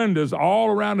bulletproof windows all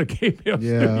around the KPL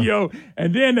studio,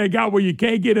 and then they got where you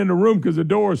can't get in the room because the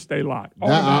doors stay locked.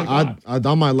 I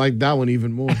might like that one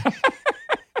even more.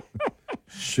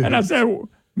 And I said,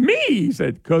 me? He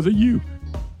said, because of you.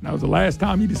 And that was the last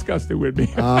time he discussed it with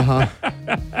me. Uh-huh.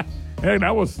 Heck,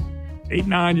 that was 8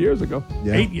 years ago.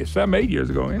 Yeah. 8 years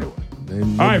ago anyway.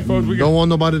 And All right, folks. We don't want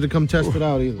nobody to come test it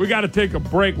out either. We got to take a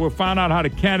break. We'll find out how the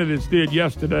candidates did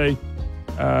yesterday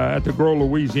at the Grow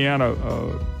Louisiana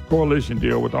coalition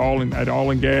deal with All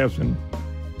in Gas and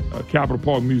Capitol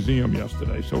Park Museum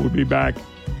yesterday. So we'll be back.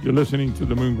 You're listening to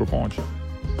the Moon Griffon Show.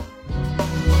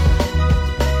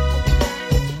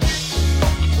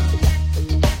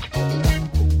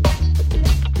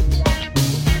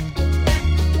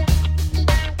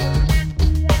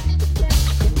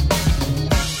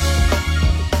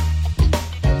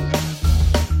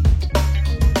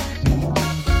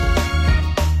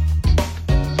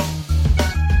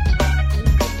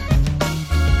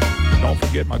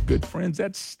 My good friends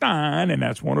at Stein, and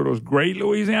that's one of those great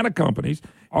Louisiana companies.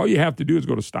 All you have to do is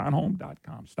go to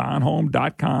steinhome.com,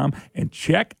 steinhome.com, and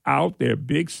check out their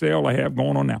big sale they have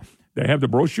going on now. They have the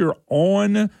brochure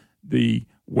on the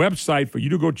website for you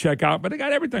to go check out, but they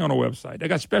got everything on the website. They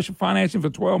got special financing for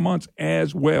 12 months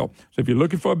as well. So if you're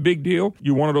looking for a big deal,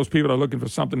 you're one of those people that are looking for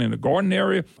something in the garden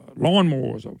area,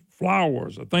 lawnmowers or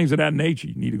flowers or things of that nature,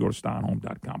 you need to go to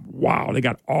steinhome.com. Wow, they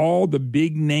got all the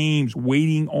big names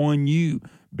waiting on you.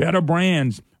 Better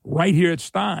brands right here at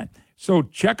Stein. So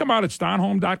check them out at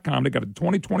steinhome.com. They got a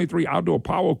 2023 outdoor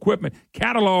power equipment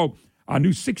catalog, our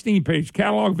new 16-page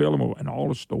catalog available in all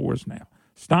the stores now.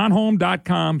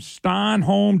 Steinhome.com,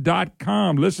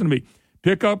 steinhome.com. Listen to me.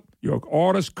 Pick up your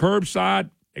orders curbside.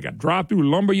 They got drive-through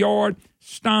lumberyard.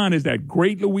 Stein is that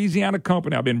great Louisiana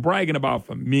company I've been bragging about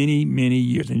for many, many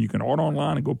years. And you can order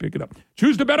online and go pick it up.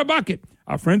 Choose the better bucket.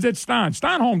 Our friends at Stein.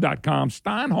 Steinhome.com,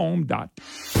 steinhome.com.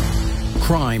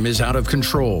 Crime is out of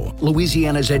control.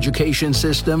 Louisiana's education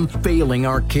system failing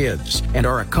our kids, and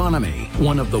our economy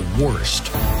one of the worst.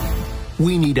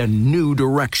 We need a new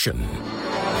direction.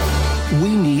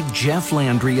 We need Jeff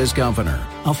Landry as governor,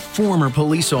 a former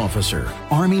police officer,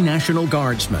 Army National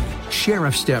Guardsman,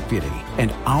 sheriff's deputy,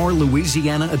 and our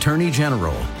Louisiana Attorney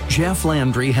General. Jeff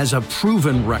Landry has a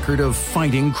proven record of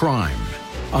fighting crime.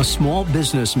 A small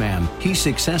businessman, he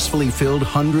successfully filled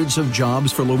hundreds of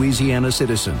jobs for Louisiana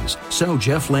citizens. So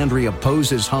Jeff Landry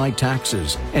opposes high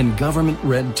taxes and government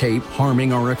red tape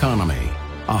harming our economy.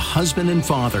 A husband and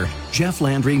father, Jeff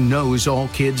Landry knows all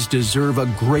kids deserve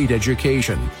a great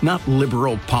education, not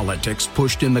liberal politics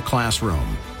pushed in the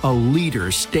classroom. A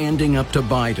leader standing up to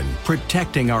Biden,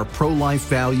 protecting our pro-life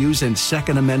values and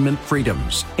Second Amendment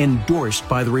freedoms, endorsed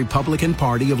by the Republican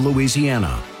Party of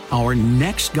Louisiana. Our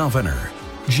next governor,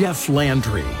 Jeff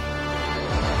Landry.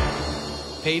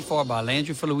 Paid for by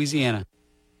Landry for Louisiana.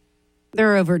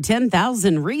 There are over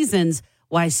 10,000 reasons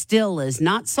why Stihl is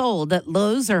not sold at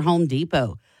Lowe's or Home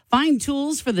Depot. Find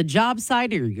tools for the job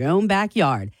site or your own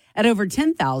backyard at over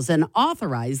 10,000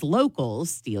 authorized local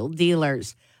Stihl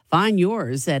dealers. Find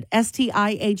yours at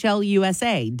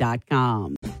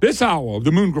stihlusa.com. This hour of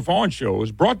the Moon Griffon Show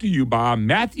is brought to you by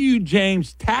Matthew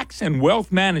James Tax and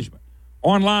Wealth Management.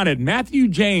 Online at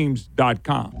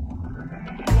MatthewJames.com.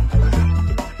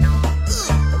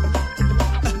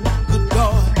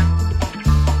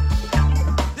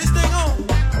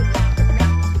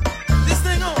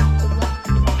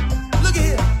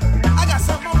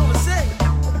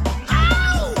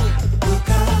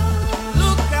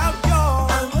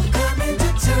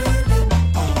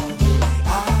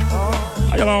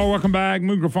 Hello, welcome back.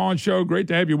 Moon Griffon Show. Great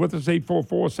to have you with us.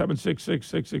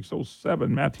 844-766-6607.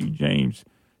 Matthew James,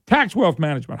 Tax Wealth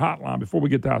Management Hotline. Before we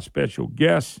get to our special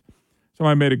guest,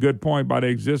 somebody made a good point by their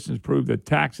existence proved that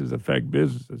taxes affect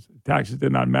businesses. If taxes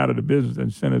did not matter to business,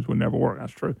 incentives would never work.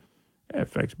 That's true. It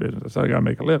affects business. That's how you got to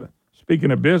make a living. Speaking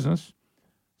of business,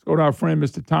 let's go to our friend,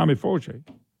 Mr. Tommy Fauci,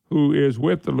 who is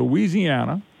with the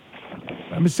Louisiana,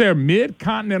 let me say,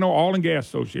 Mid-Continental Oil and Gas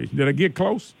Association. Did I get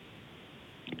close?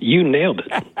 You nailed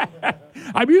it.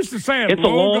 I'm used to saying it is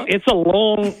a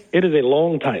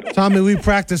long title. Tommy, we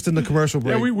practiced in the commercial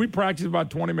break. Yeah, we practiced about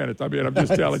 20 minutes. I mean, I'm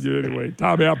just telling you anyway.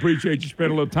 Tommy, I appreciate you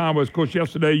spending a little time with us. Of course,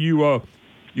 yesterday you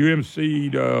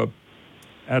emceed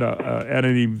at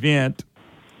an event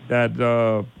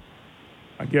that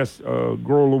I guess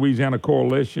Grow Louisiana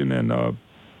Coalition and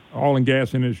oil and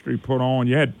gas industry put on.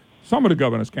 You had some of the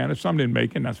governor's candidates, some didn't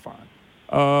make it, and that's fine.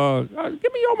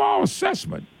 Give me your overall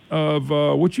assessment of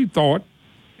what you thought,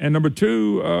 and number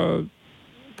two,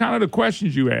 kind of the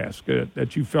questions you asked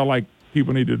that you felt like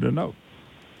people needed to know.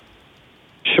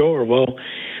 Sure. Well,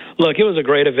 look, it was a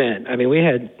great event. I mean,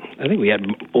 I think we had a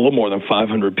little more than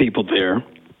 500 people there,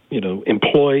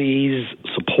 employees,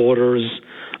 supporters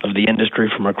of the industry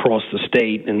from across the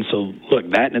state. And so, look,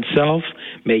 that in itself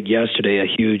made yesterday a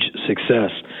huge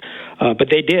success. But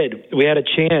they did. We had a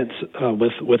chance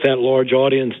with that large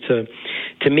audience to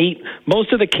meet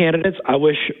most of the candidates. I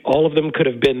wish all of them could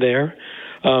have been there.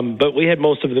 But we had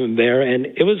most of them there, and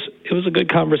it was a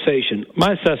good conversation.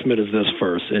 My assessment is this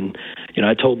first, and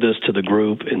I told this to the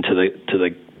group and to the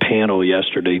panel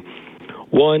yesterday.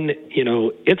 One,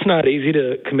 it's not easy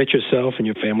to commit yourself and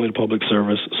your family to public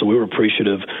service, so we were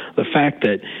appreciative. The fact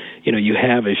that, you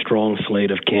have a strong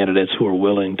slate of candidates who are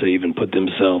willing to even put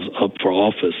themselves up for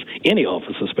office, any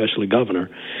office, especially governor.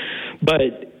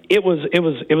 But it was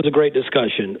a great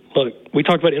discussion. Look, we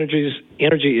talked about energy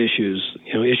issues,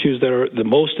 issues that are the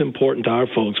most important to our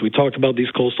folks. We talked about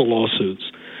these coastal lawsuits,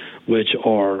 which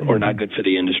are not good for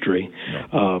the industry.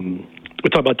 We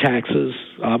talk about taxes,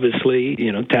 obviously.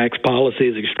 Tax policy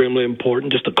is extremely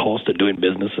important. Just the cost of doing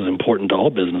business is important to all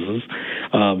businesses,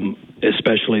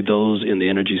 especially those in the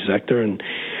energy sector. And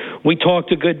we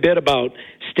talked a good bit about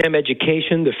STEM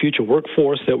education, the future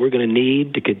workforce that we're going to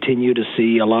need to continue to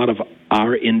see a lot of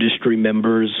our industry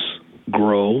members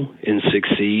grow and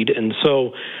succeed. And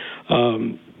so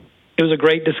it was a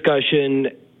great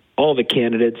discussion. All the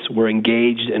candidates were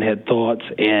engaged and had thoughts,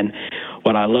 and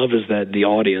what I love is that the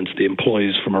audience, the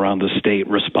employees from around the state,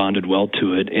 responded well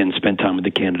to it and spent time with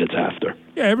the candidates after.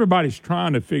 Yeah, everybody's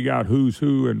trying to figure out who's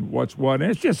who and what's what, and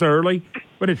it's just early,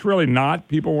 but it's really not.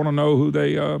 People want to know who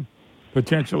they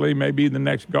potentially may be the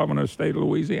next governor of the state of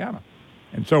Louisiana.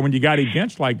 And so when you got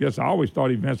events like this, I always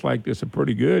thought events like this are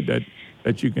pretty good,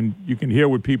 that you can hear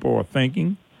what people are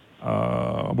thinking,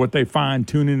 what they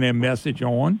fine-tuning their message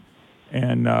on.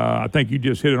 And I think you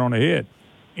just hit it on the head.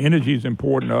 Energy is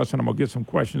important to us, and I'm going to get some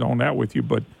questions on that with you,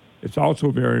 but it's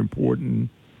also very important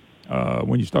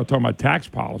when you start talking about tax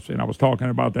policy. And I was talking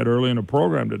about that earlier in the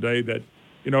program today that,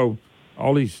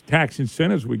 all these tax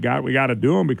incentives we got to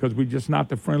do them because we're just not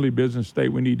the friendly business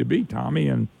state we need to be, Tommy.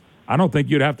 And I don't think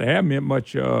you'd have to have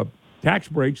much tax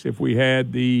breaks if we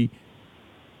had the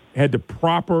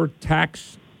proper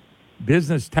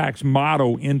business tax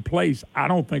model in place. I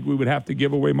don't think we would have to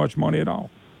give away much money at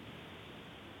all.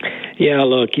 Yeah,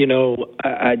 look,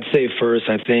 I'd say first,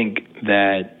 I think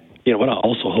that, what I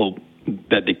also hope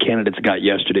that the candidates got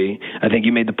yesterday, I think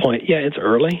you made the point, it's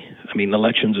early. I mean,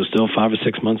 elections are still 5 or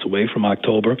 6 months away from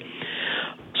October.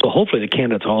 So hopefully the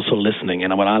candidates are also listening.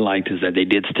 And what I liked is that they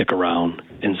did stick around.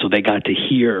 And so they got to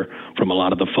hear from a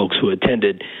lot of the folks who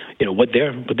attended, what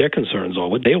their concerns are,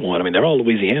 what they want. I mean, they're all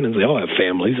Louisianans. They all have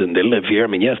families and they live here. I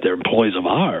mean, yes, they're employees of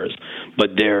ours,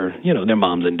 but they're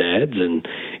moms and dads and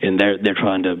they're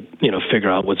trying to, figure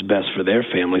out what's best for their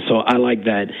family. So I like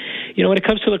that. When it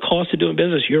comes to the cost of doing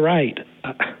business, you're right.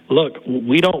 Look,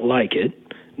 we don't like it.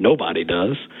 Nobody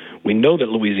does. We know that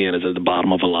Louisiana is at the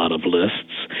bottom of a lot of lists,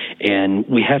 and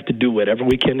we have to do whatever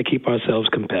we can to keep ourselves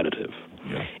competitive.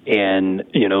 Yeah. And,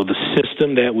 the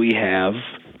system that we have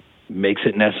makes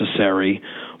it necessary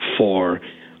for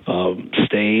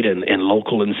state and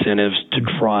local incentives to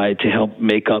try to help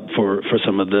make up for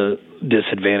some of the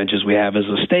disadvantages we have as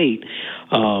a state.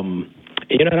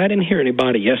 And I didn't hear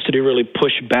anybody yesterday really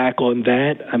push back on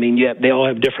that. I mean, they all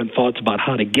have different thoughts about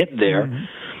how to get there. Mm-hmm.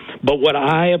 But what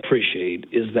I appreciate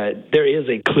is that there is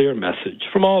a clear message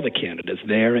from all the candidates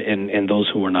there and those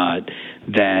who are not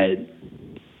that,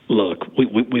 look,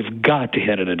 we've got to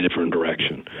head in a different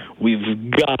direction.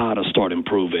 We've got to start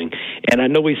improving. And I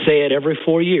know we say it every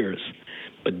 4 years,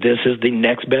 but this is the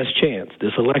next best chance,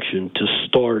 this election, to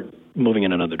start moving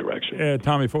in another direction. Yeah,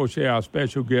 Tommy Fauché, our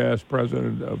special guest,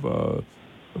 president of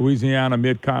Louisiana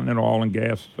Mid-Continental Oil and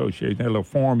Gas Association. They had a little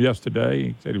forum yesterday.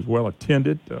 He said it was well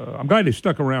attended. I'm glad they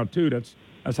stuck around, too. That's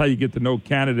how you get to know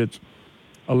candidates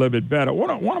a little bit better. One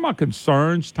of my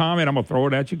concerns, Tommy, and I'm going to throw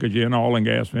it at you because you're in the oil and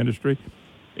gas industry,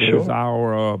 is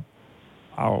our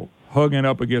hugging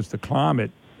up against the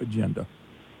climate agenda.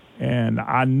 And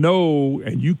I know,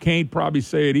 and you can't probably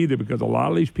say it either because a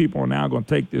lot of these people are now going to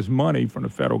take this money from the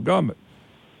federal government,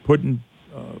 putting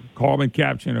carbon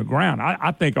capture in the ground.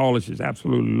 I think all this is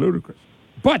absolutely ludicrous.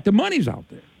 But the money's out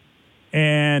there.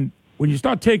 And when you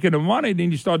start taking the money,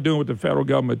 then you start doing what the federal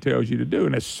government tells you to do.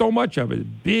 And there's so much of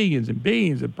it, billions and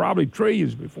billions and probably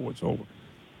trillions before it's over.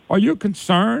 Are you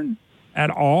concerned at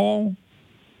all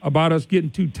about us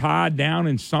getting too tied down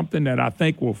in something that I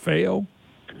think will fail?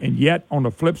 And yet, on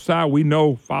the flip side, we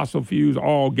know fossil fuels,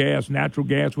 oil, gas, natural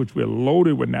gas, which we're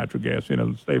loaded with natural gas in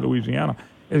the state of Louisiana,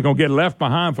 is going to get left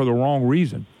behind for the wrong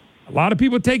reason. A lot of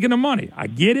people taking the money. I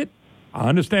get it. I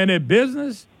understand their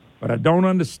business, but I don't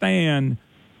understand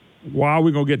why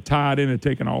we're going to get tied into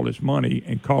taking all this money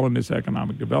and calling this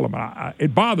economic development.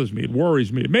 It bothers me. It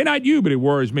worries me. It may not you, but it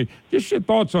worries me. Just your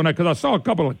thoughts on that, because I saw a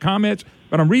couple of comments,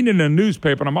 but I'm reading it in the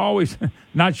newspaper, and I'm always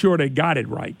not sure they got it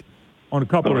right on a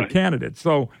couple of the candidates.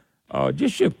 So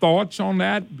just your thoughts on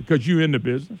that, because you're in the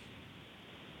business.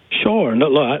 Sure. No,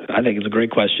 look, I think it's a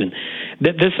great question.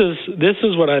 This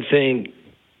is what I think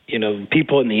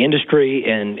people in the industry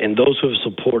and those who have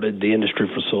supported the industry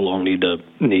for so long need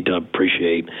to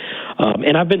appreciate.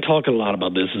 And I've been talking a lot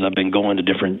about this as I've been going to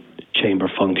different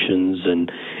chamber functions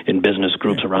and business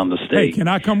groups around the state. Hey, can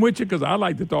I come with you? Because I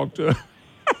like to talk to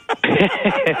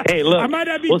Hey, look, I might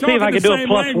not be we'll see if I can do a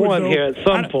plus language, one though. here at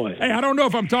some point. Hey, I don't know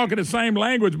if I'm talking the same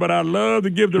language, but I love to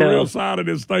give the real side of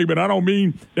this statement. I don't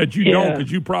mean that you don't,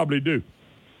 because you probably do.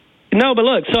 No, but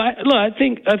look. So I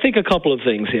think a couple of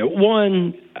things here.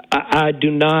 One, I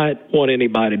do not want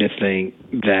anybody to think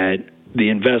that the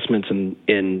investments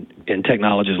in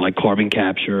technologies like carbon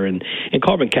capture and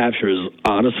carbon capture is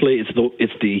honestly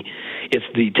it's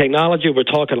the technology we're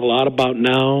talking a lot about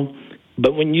now.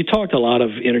 But when you talk to a lot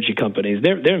of energy companies,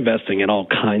 they're investing in all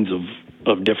kinds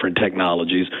of different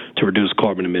technologies to reduce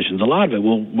carbon emissions. A lot of it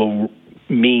will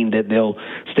mean that they'll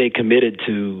stay committed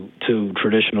to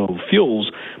traditional fuels,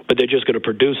 but they're just going to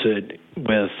produce it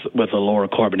with a lower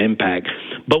carbon impact.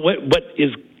 But what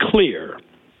is clear,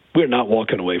 we're not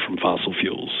walking away from fossil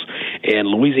fuels, and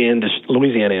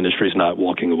Louisiana industry is not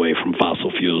walking away from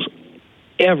fossil fuels.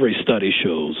 Every study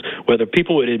shows, whether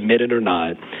people would admit it or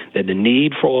not, that the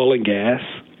need for oil and gas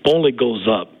only goes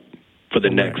up for the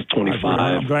next 25.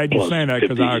 I'm glad you're saying that,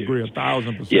 because I agree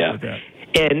 1,000% with that.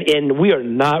 And we are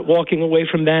not walking away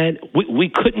from that. We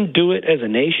couldn't do it as a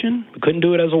nation. We couldn't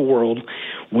do it as a world.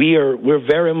 We're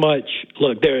very much,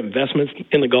 look, there are investments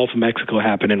in the Gulf of Mexico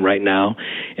happening right now,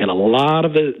 and a lot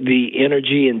of the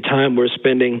energy and time we're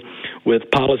spending with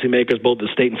policymakers, both the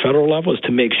state and federal level, is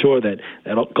to make sure that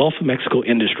Gulf of Mexico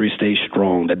industry stays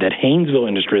strong, that Haynesville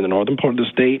industry in the northern part of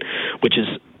the state, which is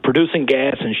producing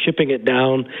gas and shipping it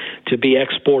down to be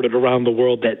exported around the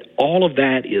world, that all of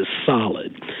that is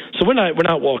solid. So we're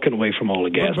not walking away from oil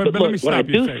and gas. But look, let me stop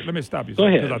you. Let me stop you. Go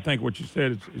ahead. Because I think what you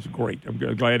said is great. I'm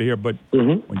glad to hear. But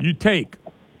when you take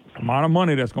the amount of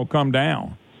money that's going to come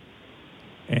down,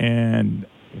 and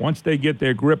once they get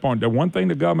their grip on the one thing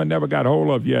the government never got hold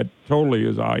of yet totally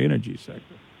is our energy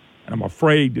sector. And I'm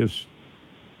afraid this,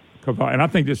 and I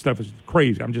think this stuff is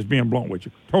crazy. I'm just being blunt with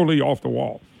you. Totally off the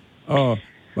wall.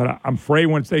 But I'm afraid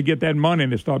once they get that money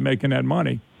and they start making that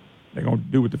money, they're going to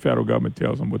do what the federal government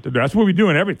tells them what to do. That's what we do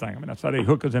in everything. I mean, that's how they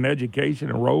hook us in education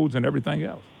and roads and everything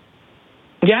else.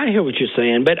 Yeah, I hear what you're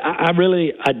saying, but I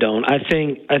don't. I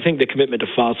think the commitment to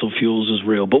fossil fuels is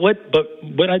real. But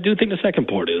what I do think the second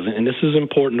part is, and this is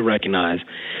important to recognize,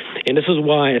 and this is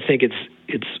why I think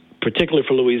it's particularly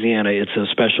for Louisiana, it's a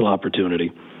special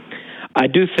opportunity. I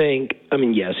do think,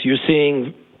 yes, you're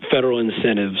seeing federal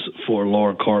incentives for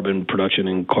lower carbon production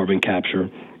and carbon capture.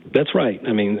 That's right.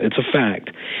 It's a fact.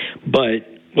 But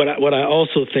what I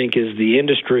also think is the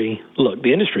industry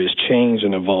has changed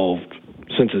and evolved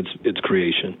since its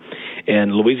creation.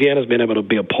 And Louisiana's been able to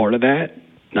be a part of that.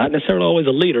 Not necessarily always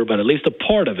a leader, but at least a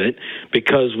part of it,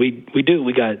 because we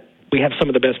have some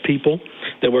of the best people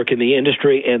that work in the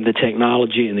industry and the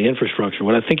technology and the infrastructure.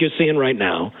 What I think you're seeing right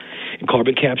now, and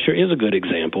carbon capture is a good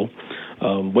example,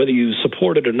 whether you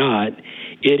support it or not,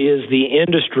 it is the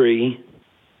industry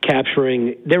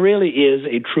capturing. There really is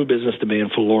a true business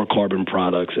demand for lower carbon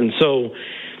products. And so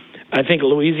I think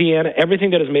Louisiana,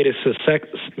 everything that has made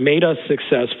us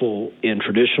successful in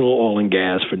traditional oil and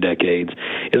gas for decades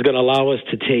is going to allow us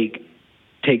to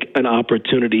take an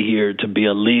opportunity here to be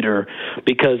a leader,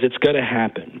 because it's going to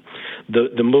happen.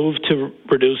 The move to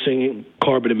reducing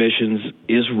carbon emissions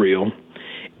is real,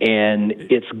 and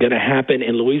it's going to happen,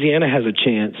 and Louisiana has a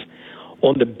chance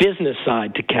on the business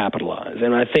side to capitalize.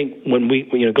 And I think when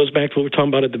it goes back to what we were talking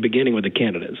about at the beginning with the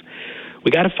candidates, we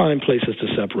got to find places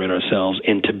to separate ourselves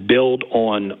and to build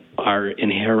on our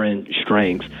inherent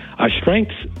strengths. Our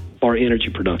strengths are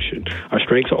energy production. Our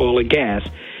strengths are oil and gas.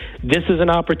 This is an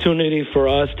opportunity for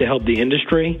us to help the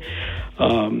industry.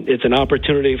 It's an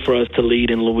opportunity for us to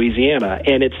lead in Louisiana,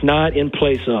 and it's not in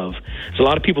place of. So a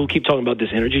lot of people keep talking about this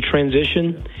energy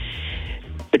transition.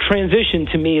 The transition,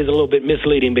 to me, is a little bit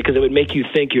misleading, because it would make you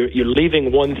think you're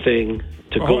leaving one thing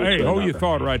to go to another. Hold your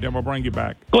thought right there. I'll bring you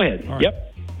back. Go ahead. Right.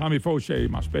 Yep. Tommy Fauché,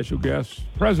 my special guest,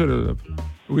 president of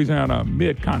Louisiana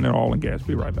Mid-Continental Oil and Gas.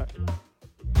 Be right back.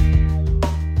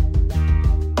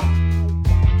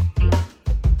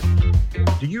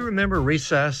 Do you remember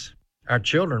recess? Our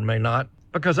children may not,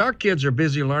 because our kids are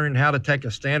busy learning how to take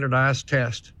a standardized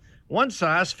test. One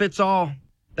size fits all.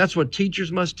 That's what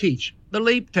teachers must teach, the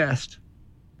LEAP test.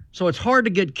 So it's hard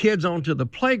to get kids onto the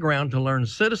playground to learn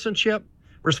citizenship,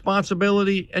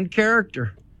 responsibility, and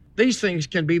character. These things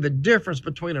can be the difference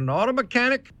between an auto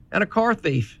mechanic and a car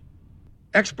thief.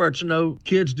 Experts know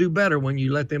kids do better when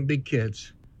you let them be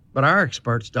kids, but our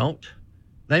experts don't.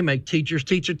 They make teachers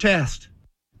teach a test.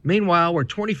 Meanwhile, we're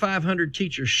 2,500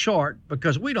 teachers short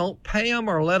because we don't pay them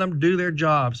or let them do their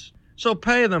jobs. So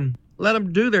pay them, let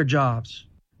them do their jobs.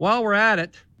 While we're at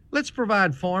it, let's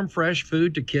provide farm fresh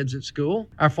food to kids at school.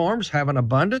 Our farms have an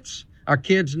abundance, our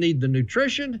kids need the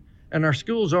nutrition, and our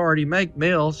schools already make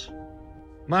meals.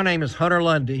 My name is Hunter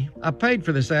Lundy. I paid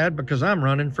for this ad because I'm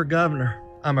running for governor.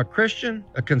 I'm a Christian,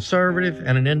 a conservative,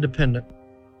 and an independent.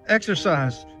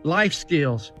 Exercise, life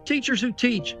skills, teachers who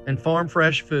teach, and farm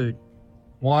fresh food.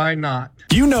 Why not?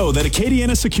 You know that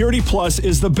Acadiana Security Plus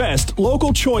is the best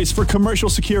local choice for commercial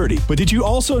security. But did you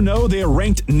also know they are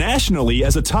ranked nationally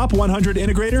as a top 100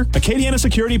 integrator? Acadiana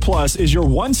Security Plus is your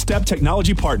one-step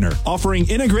technology partner, offering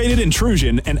integrated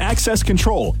intrusion and access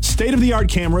control, state-of-the-art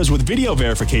cameras with video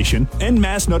verification, and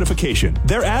mass notification.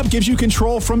 Their app gives you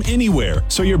control from anywhere,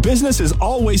 so your business is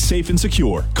always safe and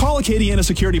secure. Call Acadiana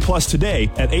Security Plus today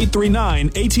at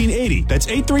 839-1880. That's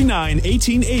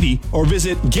 839-1880, or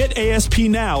visit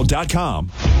getaspnow.com.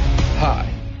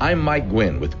 Hi, I'm Mike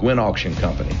Gwynn with Gwynn Auction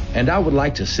Company, and I would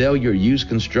like to sell your used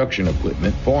construction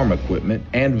equipment, farm equipment,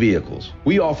 and vehicles.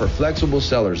 We offer flexible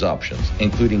seller's options,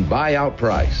 including buyout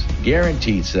price,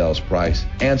 guaranteed sales price,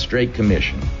 and straight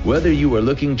commission. Whether you are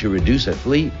looking to reduce a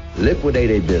fleet,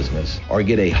 liquidate a business, or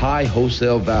get a high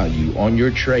wholesale value on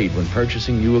your trade when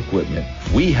purchasing new equipment,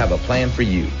 we have a plan for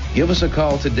you. Give us a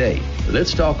call today.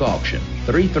 Let's Talk Auction,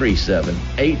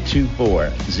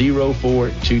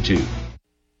 337-824-0422.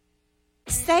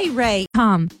 Say Ray.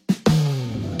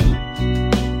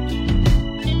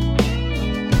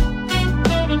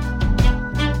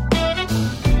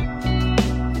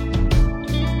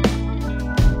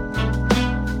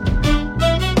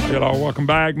 Hello, welcome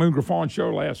back. Moon Griffon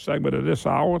Show, last segment of this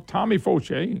hour. Tommy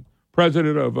Fauché,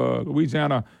 president of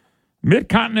Louisiana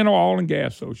Mid-Continental Oil and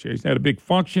Gas Association, had a big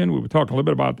function. We were talking a little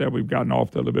bit about that. We've gotten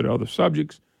off to a little bit of other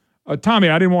subjects. Tommy,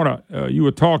 I didn't want to, you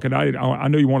were talking, I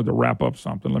know you wanted to wrap up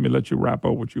something. Let me let you wrap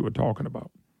up what you were talking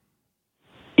about.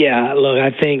 Yeah, look,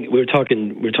 I think we're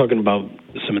talking about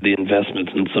some of the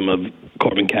investments in some of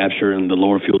carbon capture and the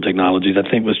lower fuel technologies. I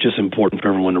think it was just important for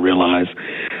everyone to realize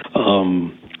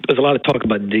there's a lot of talk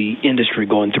about the industry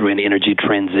going through an energy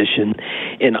transition,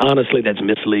 and honestly, that's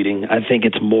misleading. I think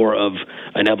it's more of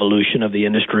an evolution of the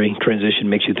industry. Transition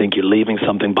makes you think you're leaving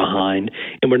something behind,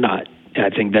 and we're not. I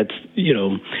think that's,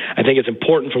 I think it's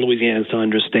important for Louisiana to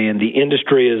understand the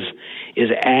industry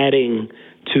is adding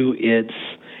to its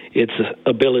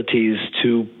abilities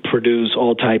to produce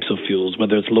all types of fuels,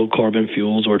 whether it's low carbon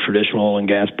fuels or traditional oil and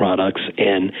gas products,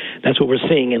 and that's what we're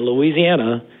seeing in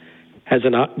Louisiana.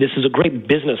 This is a great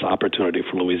business opportunity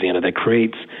for Louisiana that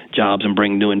creates jobs and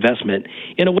bring new investment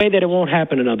in a way that it won't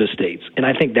happen in other states. And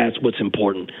I think that's what's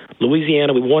important.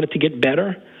 Louisiana, we want it to get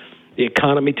better, the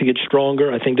economy to get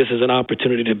stronger. I think this is an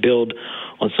opportunity to build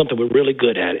on something we're really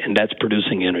good at, and that's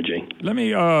producing energy. Let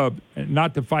me,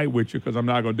 not to fight with you because I'm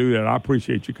not going to do that. I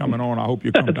appreciate you coming on. I hope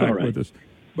you come back with us.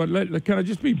 But can I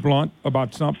just be blunt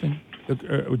about something?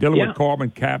 Dealing with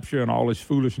carbon capture and all this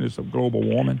foolishness of global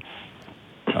warming.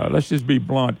 Let's just be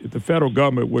blunt. If the federal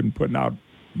government wasn't putting out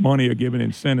money or giving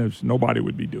incentives, nobody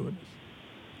would be doing this.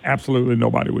 Absolutely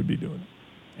nobody would be doing it.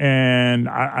 And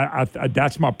I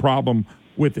that's my problem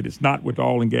with it. It's not with the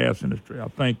oil and gas industry. I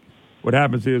think what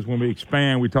happens is when we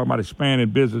expand, we talk about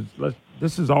expanding business.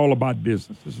 This is all about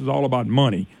business. This is all about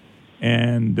money.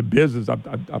 And the business, I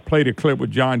played a clip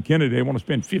with John Kennedy. They want to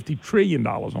spend $50 trillion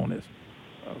on this.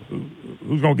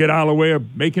 Who's going to get out of the way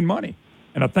of making money?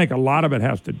 And I think a lot of it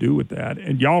has to do with that.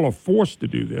 And y'all are forced to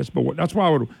do this. But that's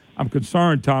why I'm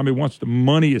concerned, Tommy, once the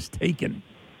money is taken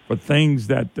for things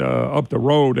that up the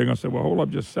road, they're going to say, well, hold up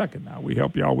just a second now. We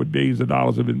help y'all with billions of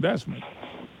dollars of investment.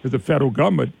 Because the federal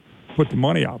government put the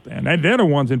money out there. And they're the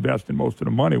ones investing most of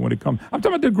the money when it comes. I'm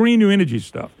talking about the green new energy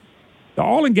stuff. The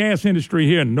oil and gas industry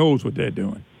here knows what they're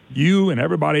doing. You and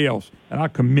everybody else. And I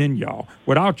commend y'all.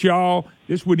 Without y'all,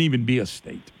 this wouldn't even be a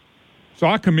state. So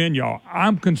I commend y'all.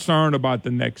 I'm concerned about the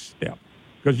next step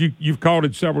because you've called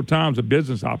it several times a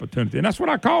business opportunity, and that's what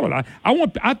I call it.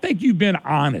 I think you've been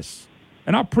honest,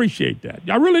 and I appreciate that.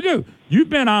 I really do. You've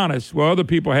been honest where other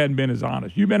people hadn't been as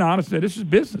honest. You've been honest that this is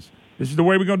business. This is the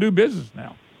way we're going to do business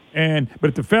now.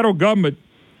 But if the federal government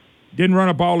didn't run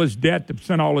up all this debt to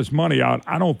send all this money out,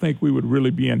 I don't think we would really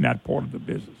be in that part of the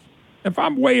business. If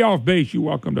I'm way off base, you're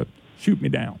welcome to shoot me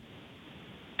down.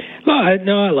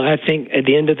 No, I think at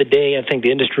the end of the day, I think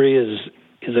the industry is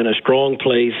in a strong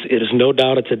place. It is no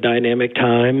doubt it's a dynamic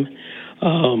time.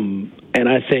 And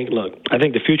I think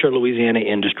the future of Louisiana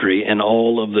industry and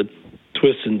all of the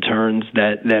twists and turns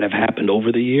that have happened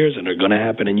over the years and are going to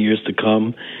happen in years to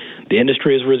come, the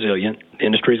industry is resilient. The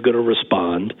industry is going to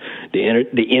respond.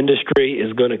 The industry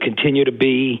is going to continue to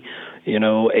be,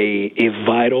 a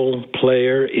vital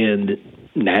player in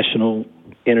national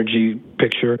energy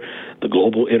picture, the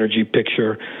global energy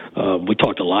picture. We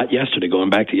talked a lot yesterday, going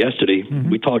back to yesterday,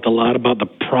 we talked a lot about the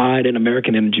pride in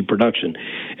American energy production.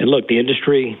 And look, the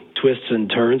industry twists and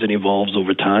turns and evolves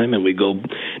over time, and we go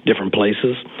different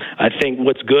places. I think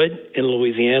what's good in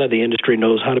Louisiana, the industry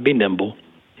knows how to be nimble,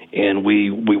 and we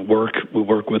work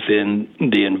within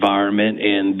the environment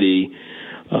and the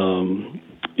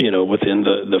within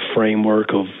the framework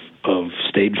of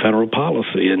state and federal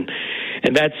policy, and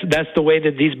that's the way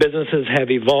that these businesses have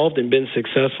evolved and been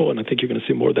successful, and I think you're going to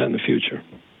see more of that in the future.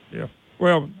 Yeah.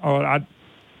 Well,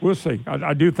 we'll see.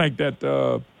 I do think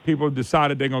that people have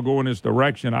decided they're going to go in this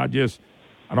direction. I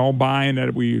don't buy in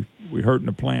that we hurting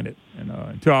the planet, and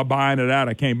until I buy into that,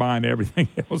 I can't buy into everything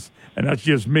else, and that's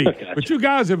just me. Gotcha. But you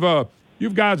guys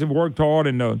have worked hard,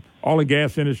 and the oil and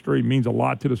gas industry means a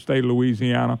lot to the state of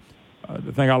Louisiana.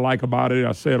 The thing I like about it,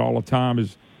 I say it all the time,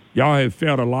 is y'all have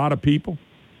fed a lot of people.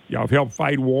 Y'all have helped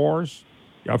fight wars.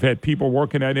 Y'all have had people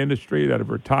work in that industry that have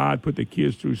retired, put their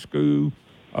kids through school,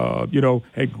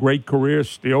 had great careers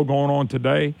still going on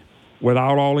today.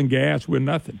 Without oil and gas, we're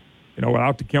nothing.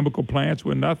 Without the chemical plants,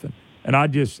 we're nothing. And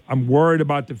I'm worried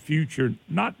about the future,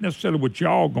 not necessarily what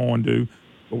y'all going to do,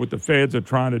 but what the feds are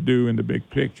trying to do in the big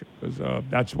picture, because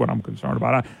that's what I'm concerned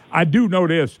about. I do know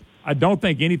this. I don't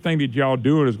think anything that y'all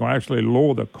doing is going to actually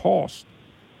lower the cost,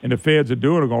 and the feds are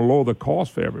going to lower the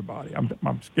cost for everybody.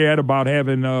 I'm scared about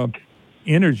having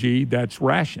energy that's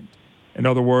rationed. In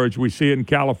other words, we see it in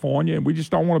California, and we just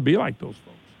don't want to be like those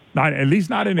folks. At least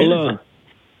not in energy.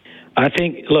 I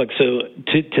think, so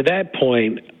to that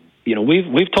point,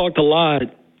 we've talked a lot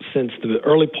since the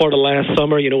early part of last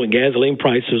summer, when gasoline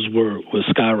prices were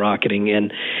skyrocketing.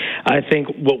 And I think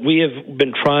what we have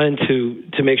been trying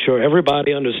to make sure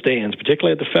everybody understands,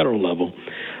 particularly at the federal level,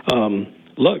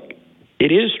 look,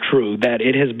 it is true that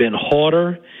it has been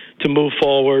harder to move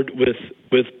forward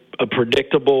with a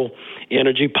predictable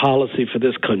energy policy for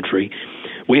this country.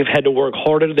 We have had to work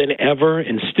harder than ever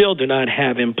and still do not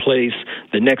have in place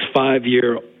the next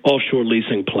 5-year offshore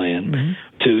leasing plan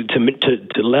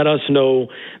to let us know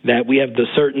that we have the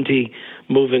certainty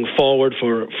moving forward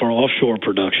for offshore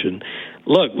production.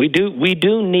 Look, we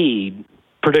do need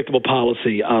predictable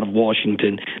policy out of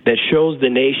Washington that shows the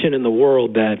nation and the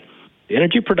world that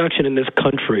energy production in this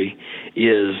country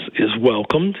is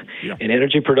welcomed, and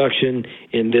energy production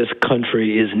in this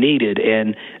country is needed,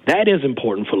 and that is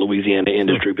important for Louisiana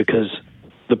industry because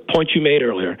the point you made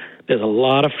earlier, there's a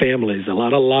lot of families, a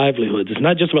lot of livelihoods. It's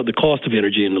not just about the cost of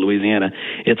energy in Louisiana.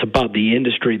 It's about the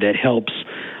industry that helps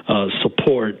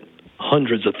support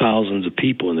hundreds of thousands of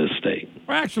people in this state.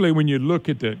 Well, actually, when you look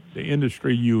at the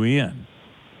industry you in,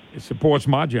 it supports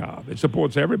my job. It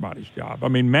supports everybody's job. I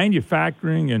mean,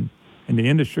 manufacturing and the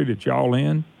industry that y'all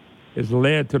in has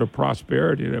led to the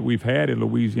prosperity that we've had in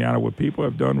Louisiana, where people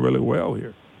have done really well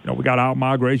here. We got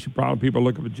out-migration problem, people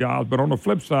looking for jobs. But on the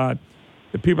flip side,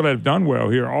 the people that have done well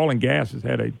here, oil and gas has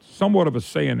had somewhat of a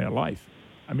say in their life.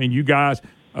 I mean, you guys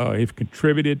have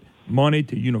contributed money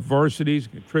to universities,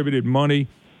 contributed money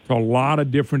to a lot of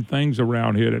different things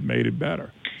around here that made it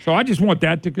better. So I just want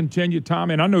that to continue,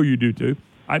 Tommy, and I know you do too.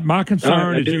 My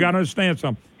concern is you got to understand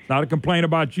something. It's not a complaint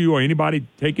about you or anybody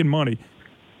taking money.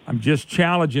 I'm just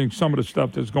challenging some of the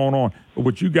stuff that's going on. But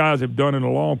what you guys have done in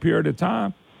a long period of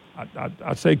time,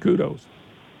 I say kudos.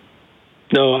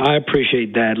 No, I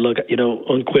appreciate that. Look,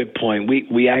 on quick point, we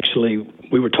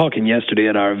were talking yesterday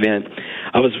at our event.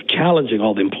 I was challenging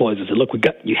all the employees. I said, look,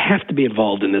 you have to be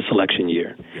involved in this election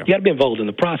year. Yeah. You got to be involved in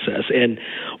the process. And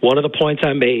one of the points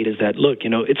I made is that, look,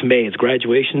 it's May, it's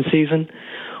graduation season.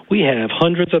 We have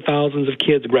hundreds of thousands of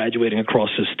kids graduating across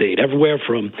the state, everywhere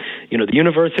from, the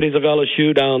universities of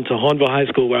LSU down to Hornville High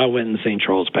School, where I went in St.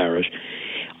 Charles Parish.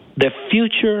 The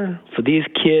future for these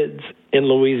kids in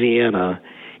Louisiana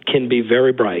can be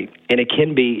very bright, and it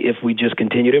can be if we just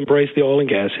continue to embrace the oil and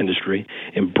gas industry,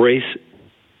 embrace,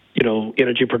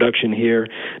 energy production here,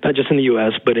 not just in the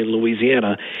U.S., but in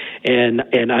Louisiana.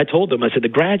 And I told them, I said, the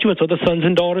graduates are the sons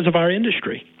and daughters of our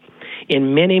industry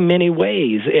in many, many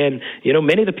ways. And,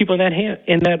 many of the people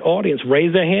in that audience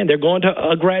raise their hand. They're going to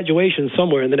a graduation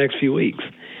somewhere in the next few weeks.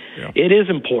 Yeah. It is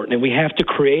important, and we have to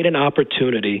create an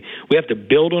opportunity. We have to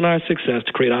build on our success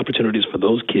to create opportunities for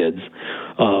those kids.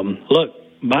 Look,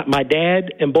 my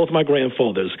dad and both my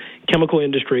grandfathers, chemical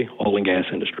industry, oil and gas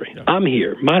industry. Yeah. I'm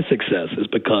here. My success is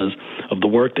because of the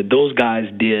work that those guys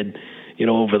did,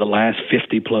 over the last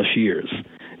 50-plus years.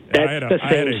 That's the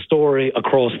same story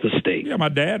across the state. Yeah, my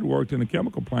dad worked in the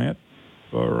chemical plant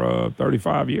for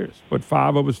 35 years, put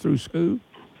 5 of us through school,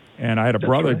 And I had a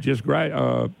brother just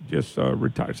retired.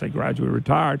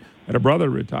 Retired. Had a brother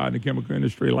retired in the chemical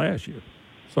industry last year.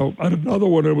 So I had another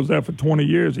one that was there for 20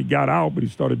 years. He got out, but he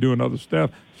started doing other stuff,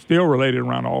 still related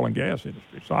around the oil and gas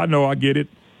industry. So I know I get it.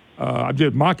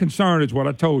 My concern is what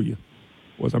I told you,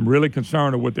 was I'm really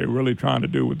concerned of what they're really trying to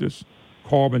do with this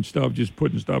carbon stuff, just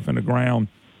putting stuff in the ground.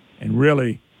 And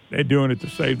really, they're doing it to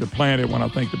save the planet when I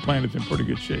think the planet's in pretty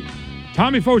good shape.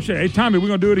 Tommy Fauché. Hey, Tommy, we're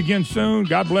going to do it again soon.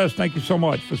 God bless. Thank you so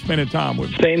much for spending time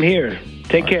with me. Same here.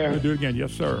 Take care. We'll do it again.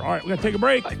 Yes, sir. All right, we're going to take a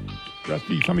break.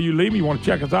 Some of you leave me. You want to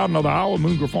check us out another hour,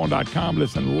 moongriffon.com.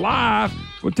 Listen live.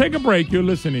 We'll take a break. You're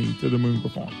listening to the Moon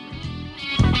Griffon.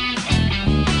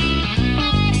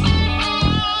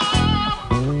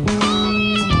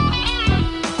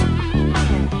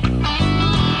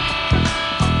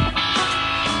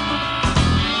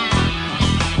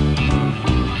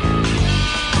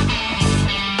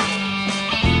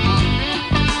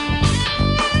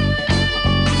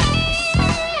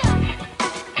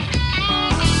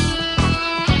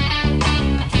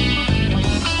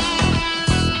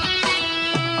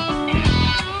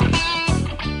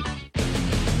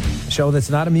 Show that's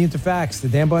not immune to facts. The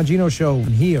Dan Bongino Show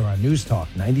here on News Talk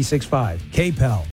 96.5 KPEL.